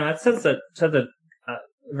 Man, that's such a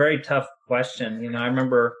very tough question. I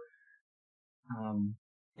remember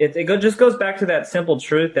it just goes back to that simple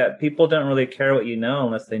truth that people don't really care what you know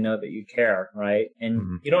unless they know that you care, right?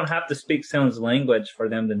 And you don't have to speak someone's language for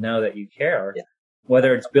them to know that you care. Yeah.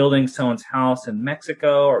 Whether it's building someone's house in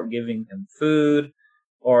Mexico or giving them food,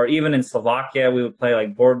 or even in Slovakia, we would play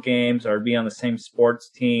like board games or be on the same sports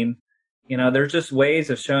team. There's just ways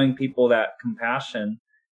of showing people that compassion.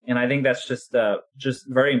 And I think that's just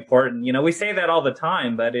very important. We say that all the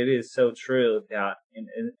time, but it is so true that, and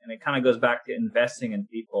it kind of goes back to investing in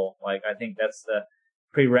people. Like, I think that's the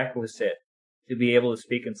prerequisite to be able to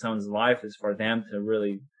speak in someone's life, is for them to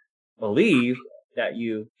really believe that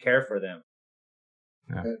you care for them.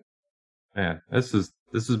 Yeah. Man, this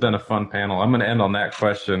has been a fun panel. I'm going to end on that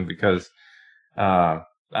question because, I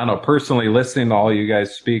don't know, personally listening to all you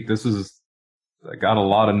guys speak, I got a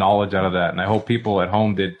lot of knowledge out of that, and I hope people at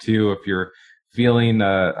home did too. If you're feeling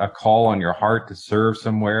a call on your heart to serve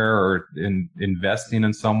somewhere, or investing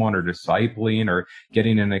in someone, or discipling, or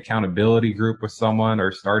getting an accountability group with someone,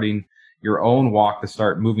 or starting your own walk to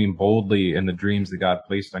start moving boldly in the dreams that God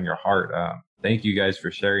placed on your heart. Thank you guys for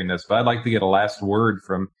sharing this. But I'd like to get a last word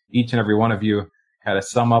from each and every one of you, kind of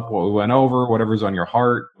sum up what we went over, whatever's on your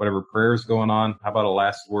heart, whatever prayer's going on. How about a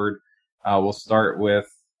last word? We'll start with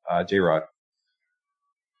J-Rod.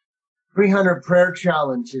 300 prayer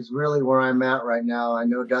challenge is really where I'm at right now. I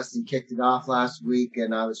know Dustin kicked it off last week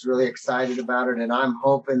and I was really excited about it. And I'm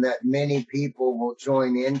hoping that many people will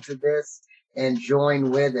join into this and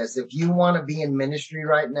join with us. If you want to be in ministry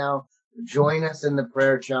right now, join us in the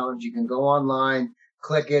prayer challenge. You can go online,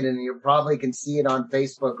 click it, and you probably can see it on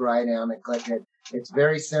Facebook right now and click it. It's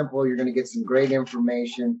very simple. You're going to get some great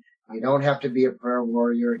information. You don't have to be a prayer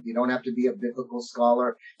warrior. You don't have to be a biblical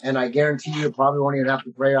scholar. And I guarantee you probably won't even have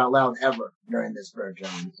to pray out loud ever during this prayer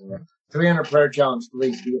challenge. So 300 prayer challenge,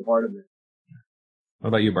 please be a part of it. What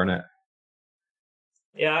about you, Barnett?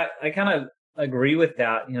 Yeah, I kind of agree with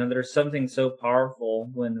that. You know, there's something so powerful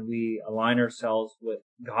when we align ourselves with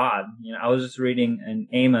God. You know, I was just reading in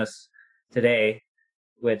Amos today,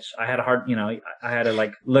 which I had I had to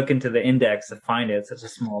like look into the index to find it. It's such a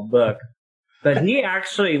small book. But he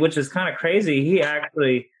actually, which is kind of crazy, he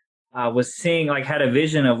actually was seeing, like, had a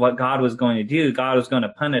vision of what God was going to do. God was going to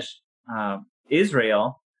punish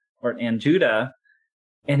Israel and Judah.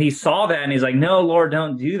 And he saw that and he's like, no, Lord,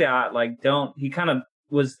 don't do that. Like, don't. He kind of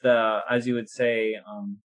was the, as you would say,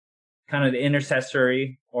 kind of the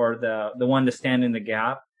intercessory or the one to stand in the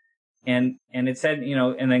gap. And it said,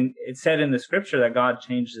 and then it said in the scripture that God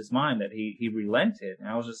changed his mind, that he relented. And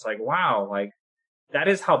I was just like, wow, like, that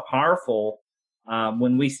is how powerful.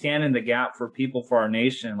 When we stand in the gap for people, for our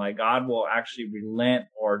nation, like, God will actually relent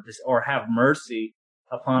or have mercy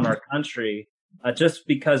upon our country, just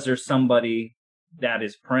because there's somebody that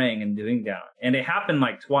is praying and doing that. And it happened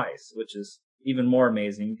like twice, which is even more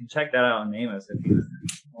amazing. You can check that out in Amos if you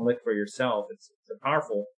look for yourself. It's a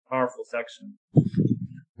powerful, powerful section.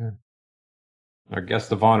 Our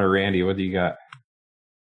guest of honor, Randy, what do you got?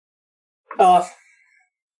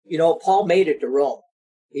 Paul made it to Rome.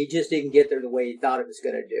 He just didn't get there the way he thought it was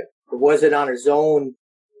going to do. It wasn't on his own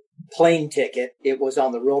plane ticket. It was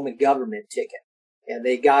on the Roman government ticket. And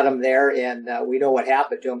they got him there, and we know what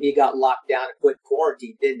happened to him. He got locked down and put in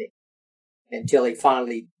quarantine, didn't he? Until he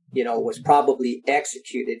finally, was probably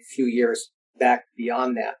executed a few years back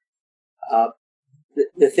beyond that.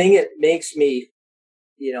 The thing that makes me,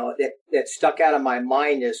 that stuck out of my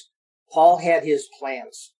mind is Paul had his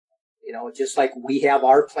plans, just like we have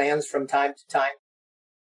our plans from time to time.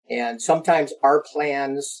 And sometimes our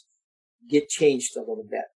plans get changed a little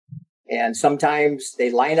bit. And sometimes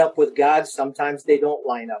they line up with God. Sometimes they don't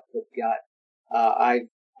line up with God.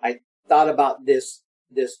 I thought about this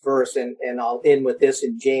verse, and I'll end with this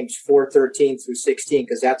in James 4:13 through 16,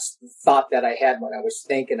 because that's the thought that I had when I was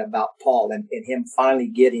thinking about Paul and him finally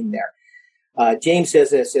getting there. James says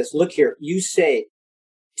this, look here, you say,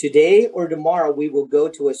 today or tomorrow we will go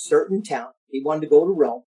to a certain town. He wanted to go to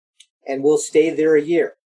Rome, and we'll stay there a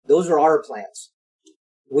year. Those are our plans.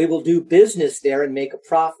 We will do business there and make a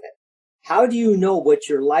profit. How do you know what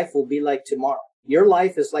your life will be like tomorrow? Your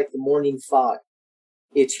life is like the morning fog.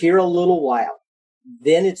 It's here a little while,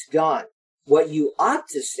 then it's gone. What you ought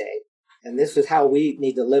to say, and this is how we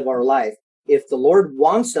need to live our life, if the Lord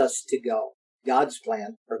wants us to go, God's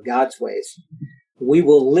plan or God's ways, we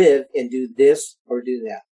will live and do this or do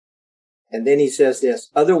that. And then he says this,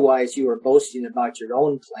 otherwise you are boasting about your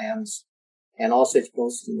own plans, and all such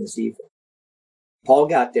boasting is evil. Paul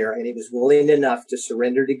got there, and he was willing enough to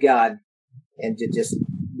surrender to God and to just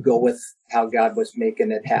go with how God was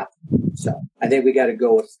making it happen. So I think we got to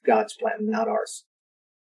go with God's plan, not ours.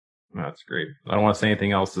 That's great. I don't want to say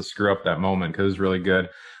anything else to screw up that moment, because it's really good.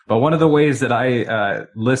 But one of the ways that I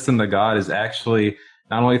listen to God is actually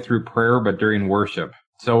not only through prayer, but during worship.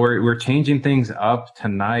 So we're changing things up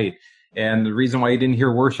tonight. And the reason why you didn't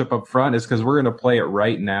hear worship up front is because we're going to play it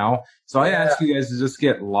right now. So I ask you guys to just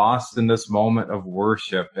get lost in this moment of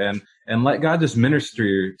worship and let God just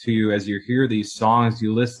minister to you as you hear these songs,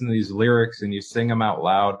 you listen to these lyrics, and you sing them out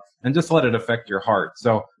loud, and just let it affect your heart.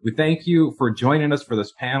 So we thank you for joining us for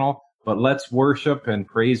this panel, but let's worship and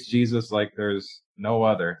praise Jesus like there's no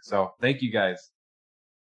other. So thank you guys.